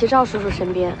他在齐少叔叔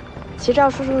身边。齐少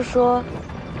叔叔说，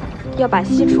要把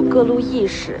西楚各路义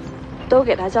士都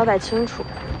给他交代清楚，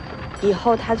以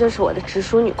后他就是我的直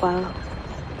属女官了。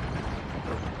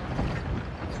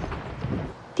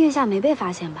殿下没被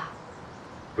发现吧？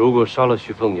如果杀了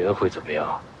徐凤年会怎么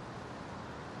样？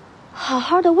好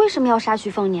好的，为什么要杀徐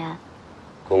凤年？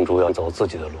公主要走自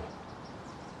己的路，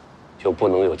就不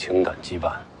能有情感羁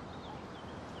绊，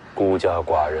孤家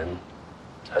寡人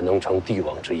才能成帝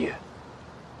王之业。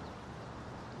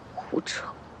胡扯！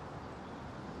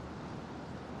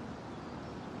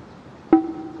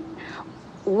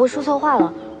我说错话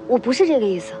了，我不是这个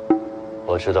意思。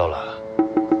我知道了，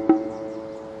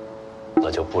那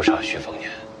就不杀徐凤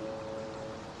年。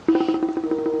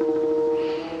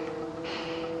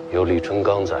有李淳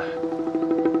罡在，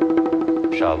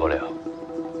杀不了。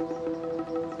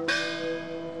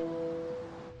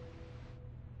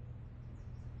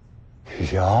许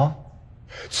霞，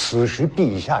此时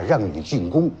陛下让你进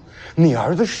宫，你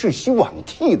儿子世袭罔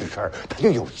替的事儿，他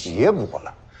就有结果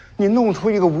了。你弄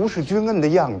出一个无视君恩的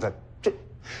样子，这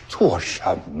做什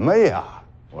么呀？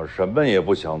我什么也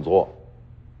不想做。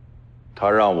他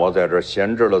让我在这儿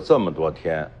闲置了这么多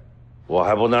天，我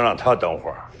还不能让他等会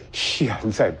儿。现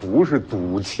在不是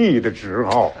赌气的时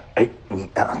候。哎，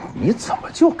你怎么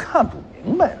就看不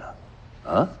明白呢？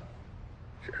啊？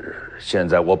现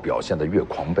在我表现得越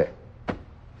狂悖，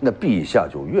那陛下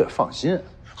就越放心。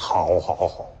好，好，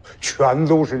好，全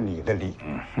都是你的理。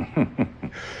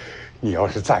你要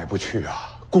是再不去啊，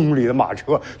宫里的马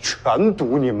车全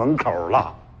堵你门口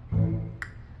了。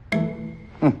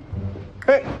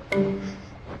哎，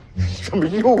怎么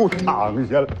又躺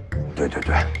下了？对，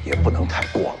也不能太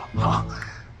过了啊。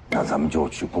那咱们就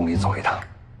去宫里走一趟。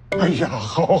哎呀，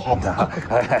好好的。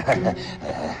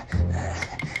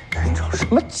着什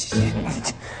么急？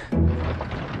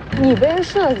你被人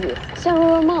设计，陷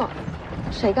入了梦，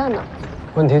谁干的？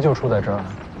问题就出在这儿，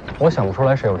我想不出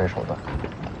来谁有这手段。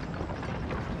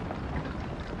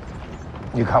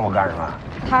你看我干什么？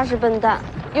他是笨蛋，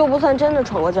又不算真的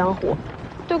闯过江湖，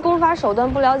对功法手段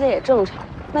不了解也正常。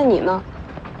那你呢？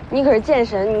你可是剑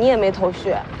神，你也没头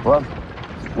绪。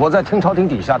我在清朝廷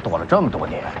底下躲了这么多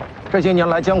年，这些年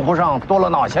来江湖上多了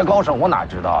哪些高手，我哪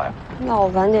知道呀？那我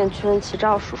晚点去问齐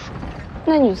兆叔叔。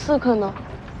那女刺客呢？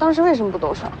当时为什么不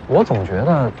动手？我总觉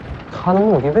得他的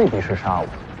目的未必是杀我。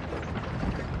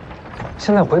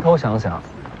现在回头想想，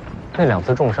那2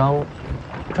次重伤，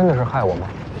真的是害我吗？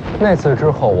那次之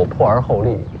后，我破而后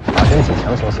立，把真气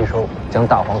强行吸收，将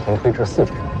大黄庭推至4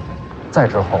重。再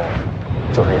之后，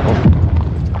就是杨城。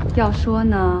要说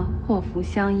呢，祸福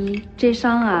相依，这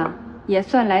伤啊，也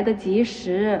算来得及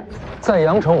时。在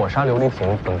阳城，我杀琉璃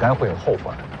亭本该会有后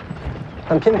患，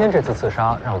但偏偏这次刺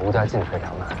杀让卢家进退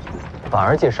两难，反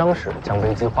而借伤势将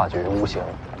危机化解于无形。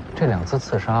这2次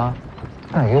刺杀，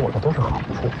带给我的都是好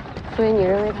处。所以你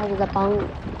认为他是在帮你？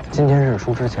今天日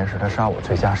出之前是他杀我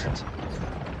最佳时机，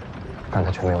但他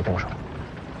却没有动手。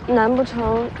难不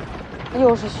成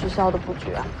又是许萧的布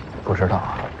局啊？不知道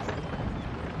啊。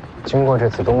经过这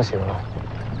次东西，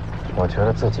我觉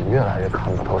得自己越来越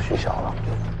看不透许萧了。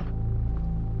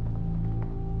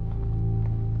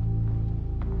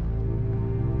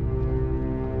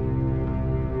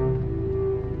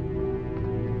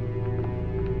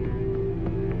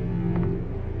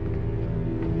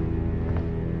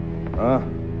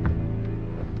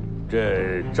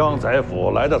这张宰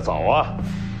府来得早啊。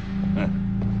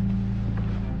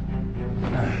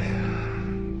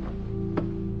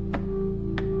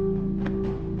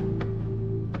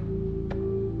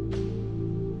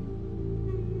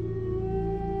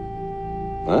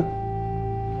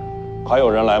还有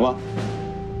人来吗？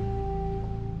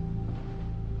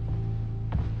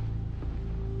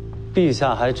陛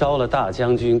下还招了大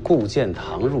将军顾建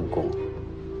堂入宫，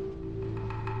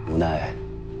无奈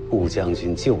顾将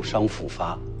军旧伤复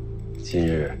发，今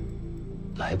日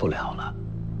来不了了。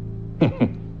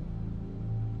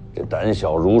这胆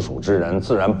小如鼠之人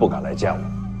自然不敢来见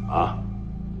我啊。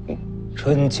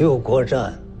春秋国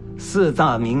战，4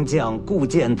大名将顾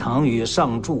建堂与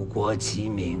上柱国齐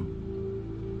名。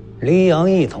黎阳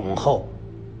一统后，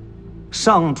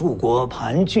上柱国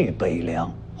盘踞北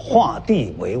凉，画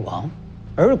地为王，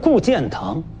而顾建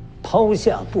堂抛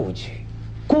下布局，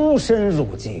孤身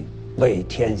入京，为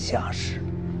天下事，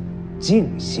尽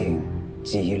心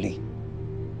极力。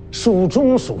蜀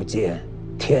中蜀间，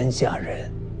天下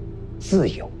人自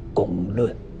有公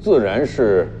论。自然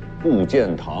是顾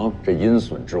建堂这阴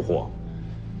损之祸，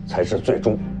才是最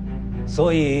终。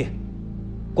所以，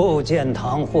顾建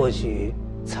堂或许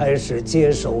才是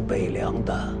接手北凉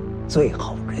的最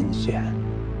好人选。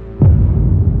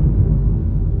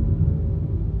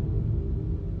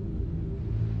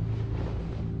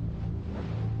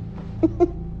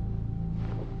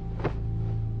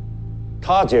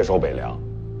他接手北凉，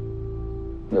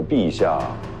那陛下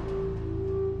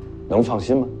能放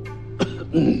心吗？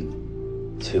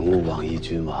请勿妄议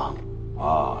君王。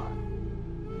啊，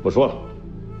不说了。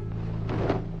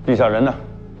陛下人呢？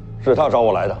是他找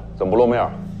我来的，怎么不露面？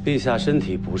陛下身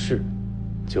体不适，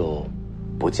就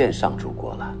不见上柱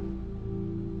国了。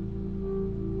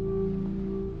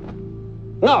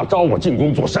那招我进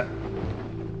宫作甚？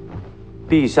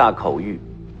陛下口谕，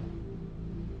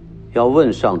要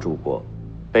问上柱国，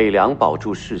北凉保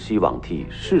住世袭罔替，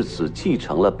世子继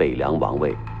承了北凉王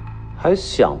位，还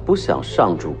想不想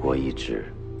上柱国一职？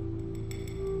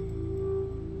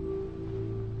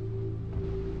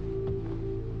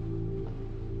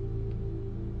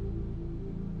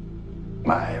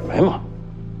买卖嘛，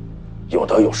有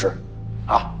得有失，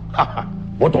啊，哈哈，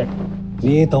我懂。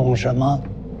你懂什么？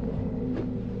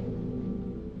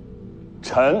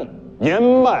臣年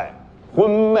迈昏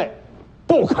昧，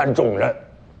不堪重任，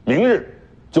明日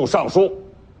就上书，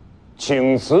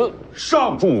请辞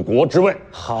上柱国之位。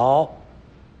好，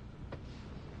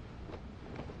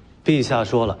陛下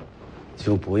说了，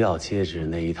就不要接旨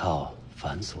那一套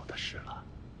繁琐的事了。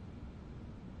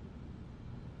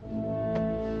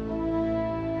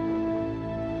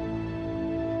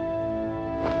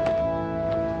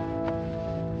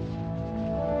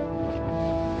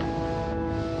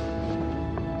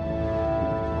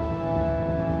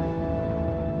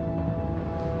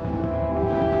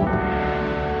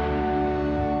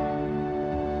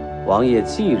王爷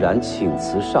既然请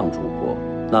辞上柱国，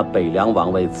那北凉王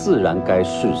位自然该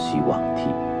世袭罔替。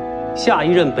下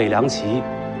一任北凉旗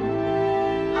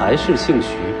还是姓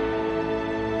徐。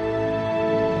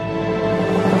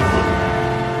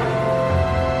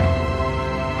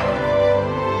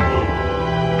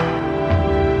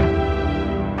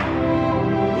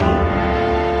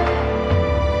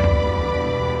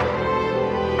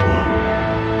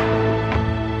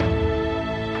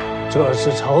这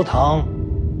是朝堂，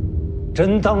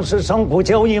真当是商贾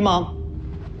交易吗？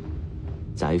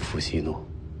宰辅息怒，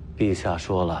陛下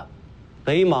说了，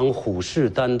北莽虎视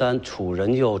眈眈，楚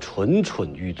人又蠢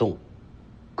蠢欲动，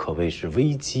可谓是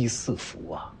危机四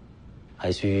伏啊！还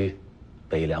需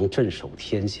北凉镇守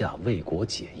天下，为国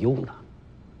解忧呢。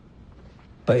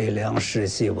北凉世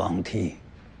袭罔替，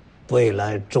未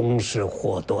来终是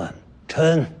祸端。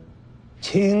臣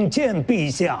请见陛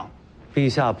下。陛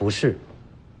下不是，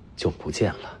就不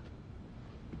见了。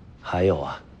还有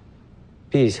啊，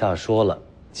陛下说了，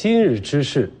今日之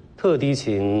事特地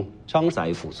请张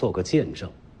宰辅做个见证，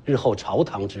日后朝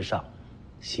堂之上，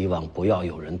希望不要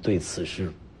有人对此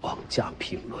事妄加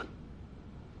评论。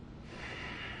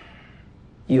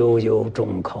悠悠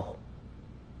众口，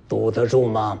堵得住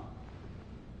吗？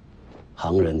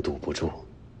旁人堵不住，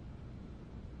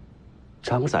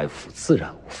张宰辅自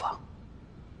然无妨。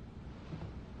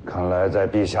看来在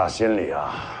陛下心里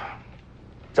啊，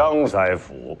张宰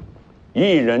辅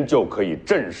一人就可以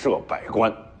震慑百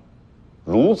官，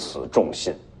如此重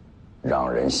信，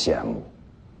让人羡慕。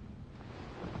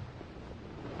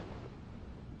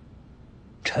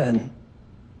臣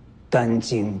殚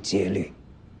精竭虑，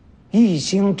一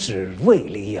心只为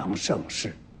黎阳盛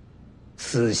世，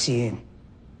私心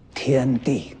天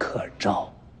地可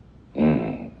照。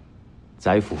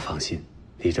宰辅放心，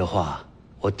你这话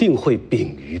我定会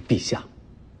禀于陛下。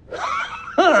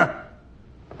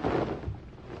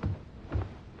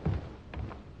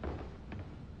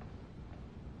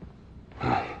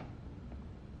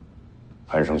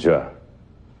韩胜轩，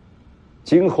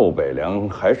今后北凉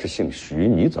还是姓徐，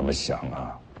你怎么想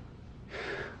啊？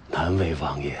难为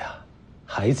王爷啊，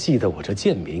还记得我这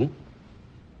贱名。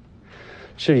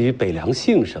至于北凉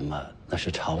姓什么，那是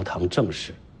朝堂政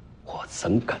事，我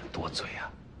怎敢多嘴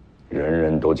啊？人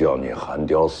人都叫你韩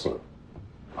雕嗣，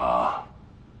啊，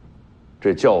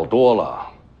这叫多了，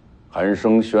韩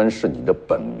生轩是你的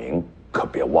本名，可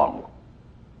别忘了。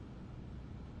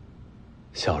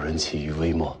小人起于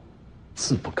微末，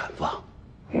自不敢忘。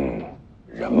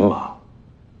人嘛，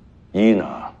一呢，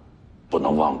不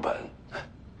能忘本；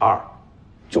二，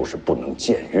就是不能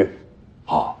僭越，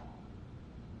啊。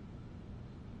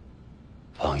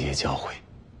王爷教诲，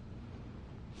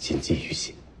谨记于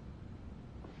心。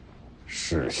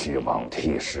世袭罔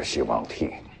替，世袭罔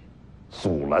替，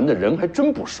阻拦的人还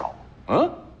真不少啊！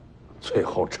最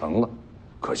后成了，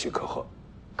可喜可贺，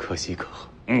可喜可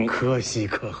贺，可喜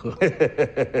可贺。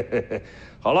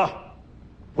好了，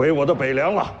回我的北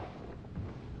凉了。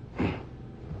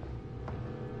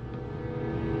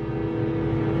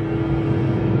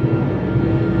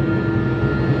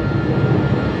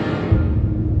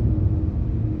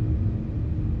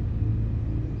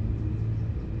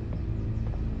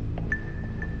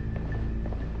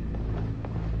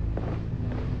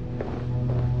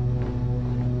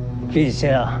陛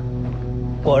下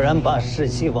果然把世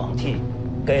袭罔替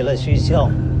给了徐骁。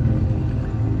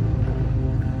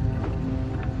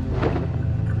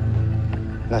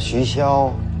那徐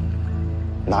骁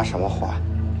拿什么还？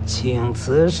请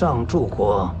辞上柱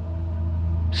国。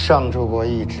上柱国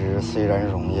一职虽然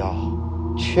荣耀，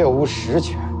却无实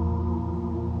权。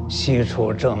西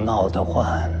楚正闹得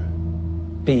欢，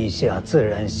陛下自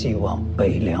然希望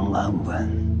北凉安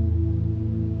稳。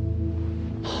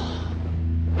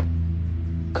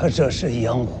可这是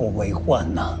养虎为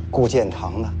患呐。顾建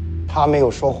堂呢？他没有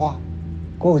说话。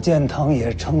顾建堂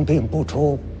也称病不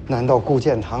出。难道顾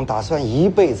建堂打算一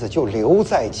辈子就留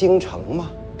在京城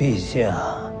吗？陛下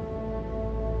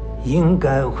应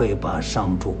该会把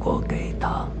上柱国给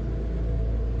他。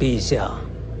陛下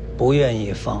不愿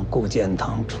意放顾建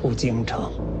堂出京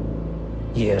城，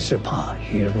也是怕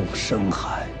鱼入深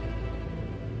海。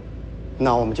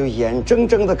那我们就眼睁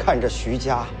睁地看着徐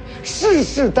家世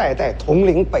世代代统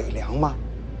领北凉吗？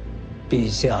陛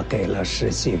下给了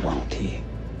世袭罔替，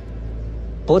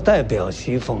不代表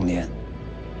徐凤年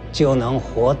就能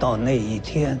活到那一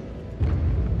天。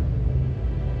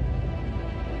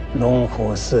龙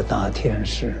虎四大天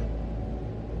师，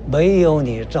唯有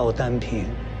你赵丹平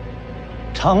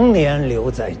常年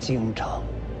留在京城，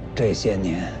这些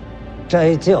年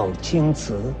斋教青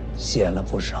词写了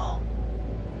不少，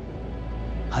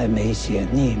还没写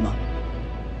腻吗？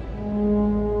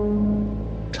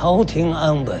朝廷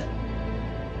安稳，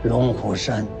龙虎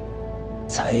山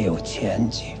才有前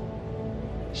景。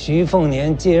徐凤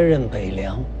年接任北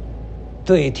凉，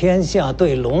对天下、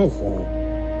对龙虎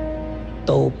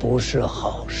都不是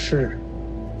好事。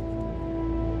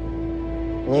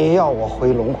你要我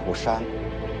回龙虎山，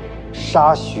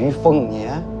杀徐凤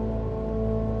年？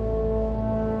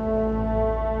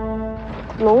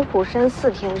龙虎山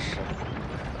4天时，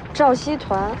赵熙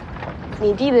团，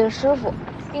你弟弟的师傅，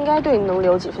应该对你能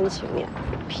留几分情面。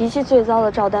脾气最糟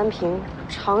的赵丹平，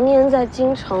常年在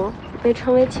京城被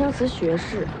称为青瓷学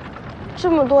士，这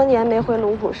么多年没回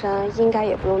龙虎山，应该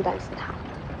也不用担心他。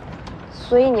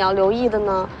所以你要留意的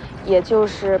呢，也就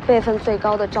是辈分最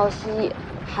高的赵希义，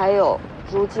还有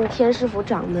如今天师府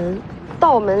掌门、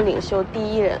道门领袖第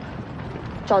1人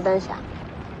赵丹霞。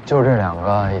就这2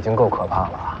个已经够可怕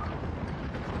了。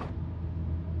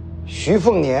徐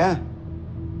凤年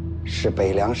是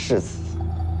北凉世子，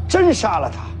真杀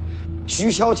了他，徐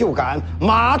骁就敢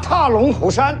马踏龙虎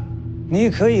山。你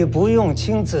可以不用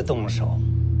亲自动手，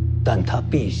但他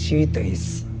必须得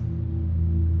死。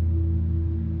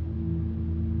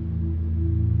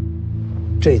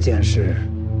这件事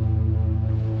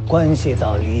关系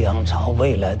到黎阳朝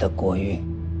未来的国运。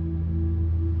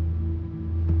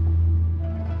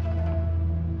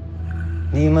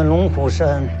你们龙虎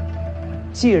山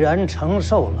既然承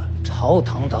受了朝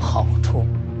堂的好处，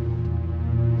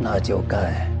那就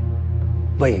该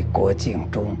为国尽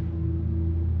忠。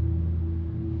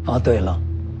哦，对了，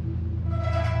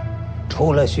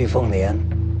除了徐凤年，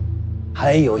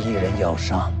还有1人要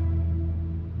杀。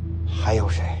还有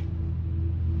谁？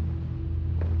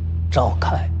赵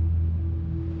凯。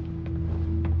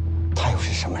他又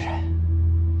是什么人？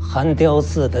寒雕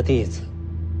寺的弟子，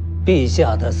陛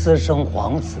下的私生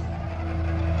皇子。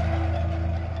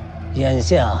眼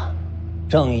下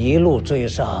正一路追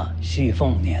杀徐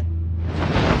凤年。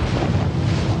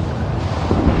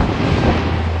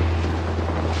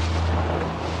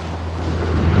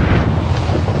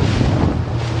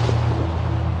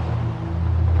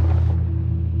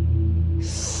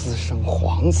私生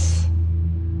皇子。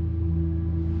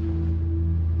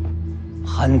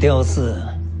寒雕寺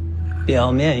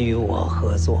表面与我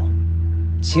合作，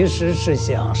其实是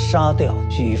想杀掉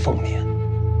徐凤年，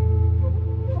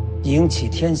引起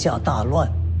天下大乱，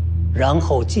然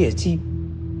后借机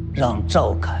让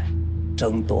赵凯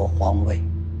争夺皇位。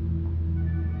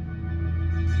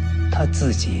他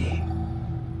自己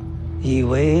以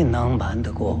为能瞒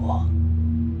得过我。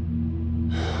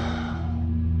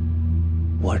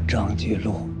我张居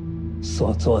禄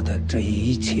所做的这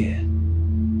一切，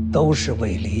都是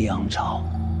为黎阳朝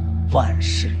万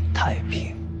世太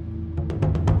平。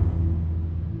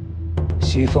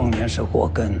徐凤年是祸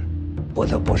根，不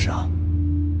得不杀。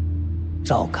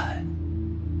赵凯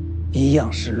一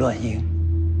样是乱应，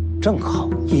正好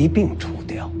一并除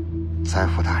掉。宰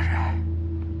辅大人，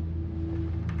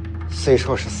虽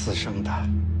说是私生的，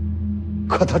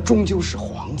可他终究是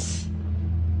皇子，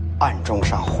暗中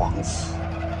杀皇子。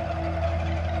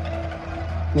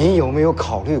您有没有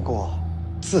考虑过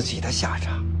自己的下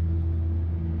场？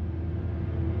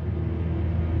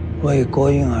为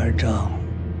国运而争，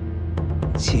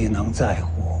岂能在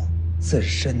乎自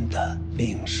身的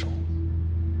命数？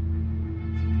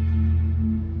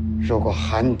如果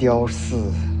寒雕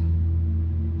寺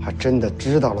还真的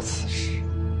知道了此事，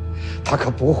他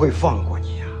可不会放过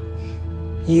你呀！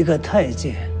一个太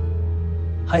监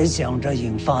还想着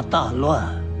引发大乱，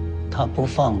他不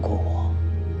放过我，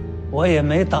我也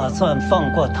没打算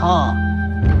放过他。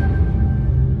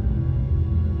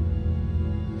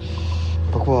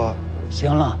不过，行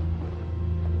了，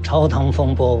朝堂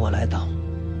风波我来挡，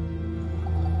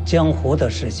江湖的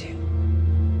事情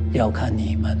要看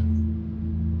你们。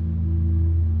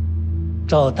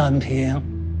赵丹平，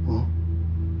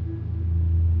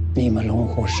你们龙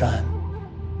虎山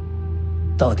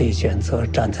到底选择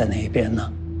站在哪边呢？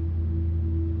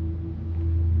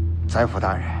宰辅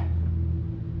大人，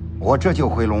我这就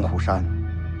回龙虎山。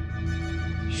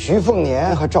徐凤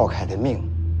年和赵凯的命，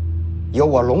由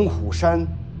我龙虎山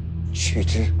取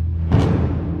之。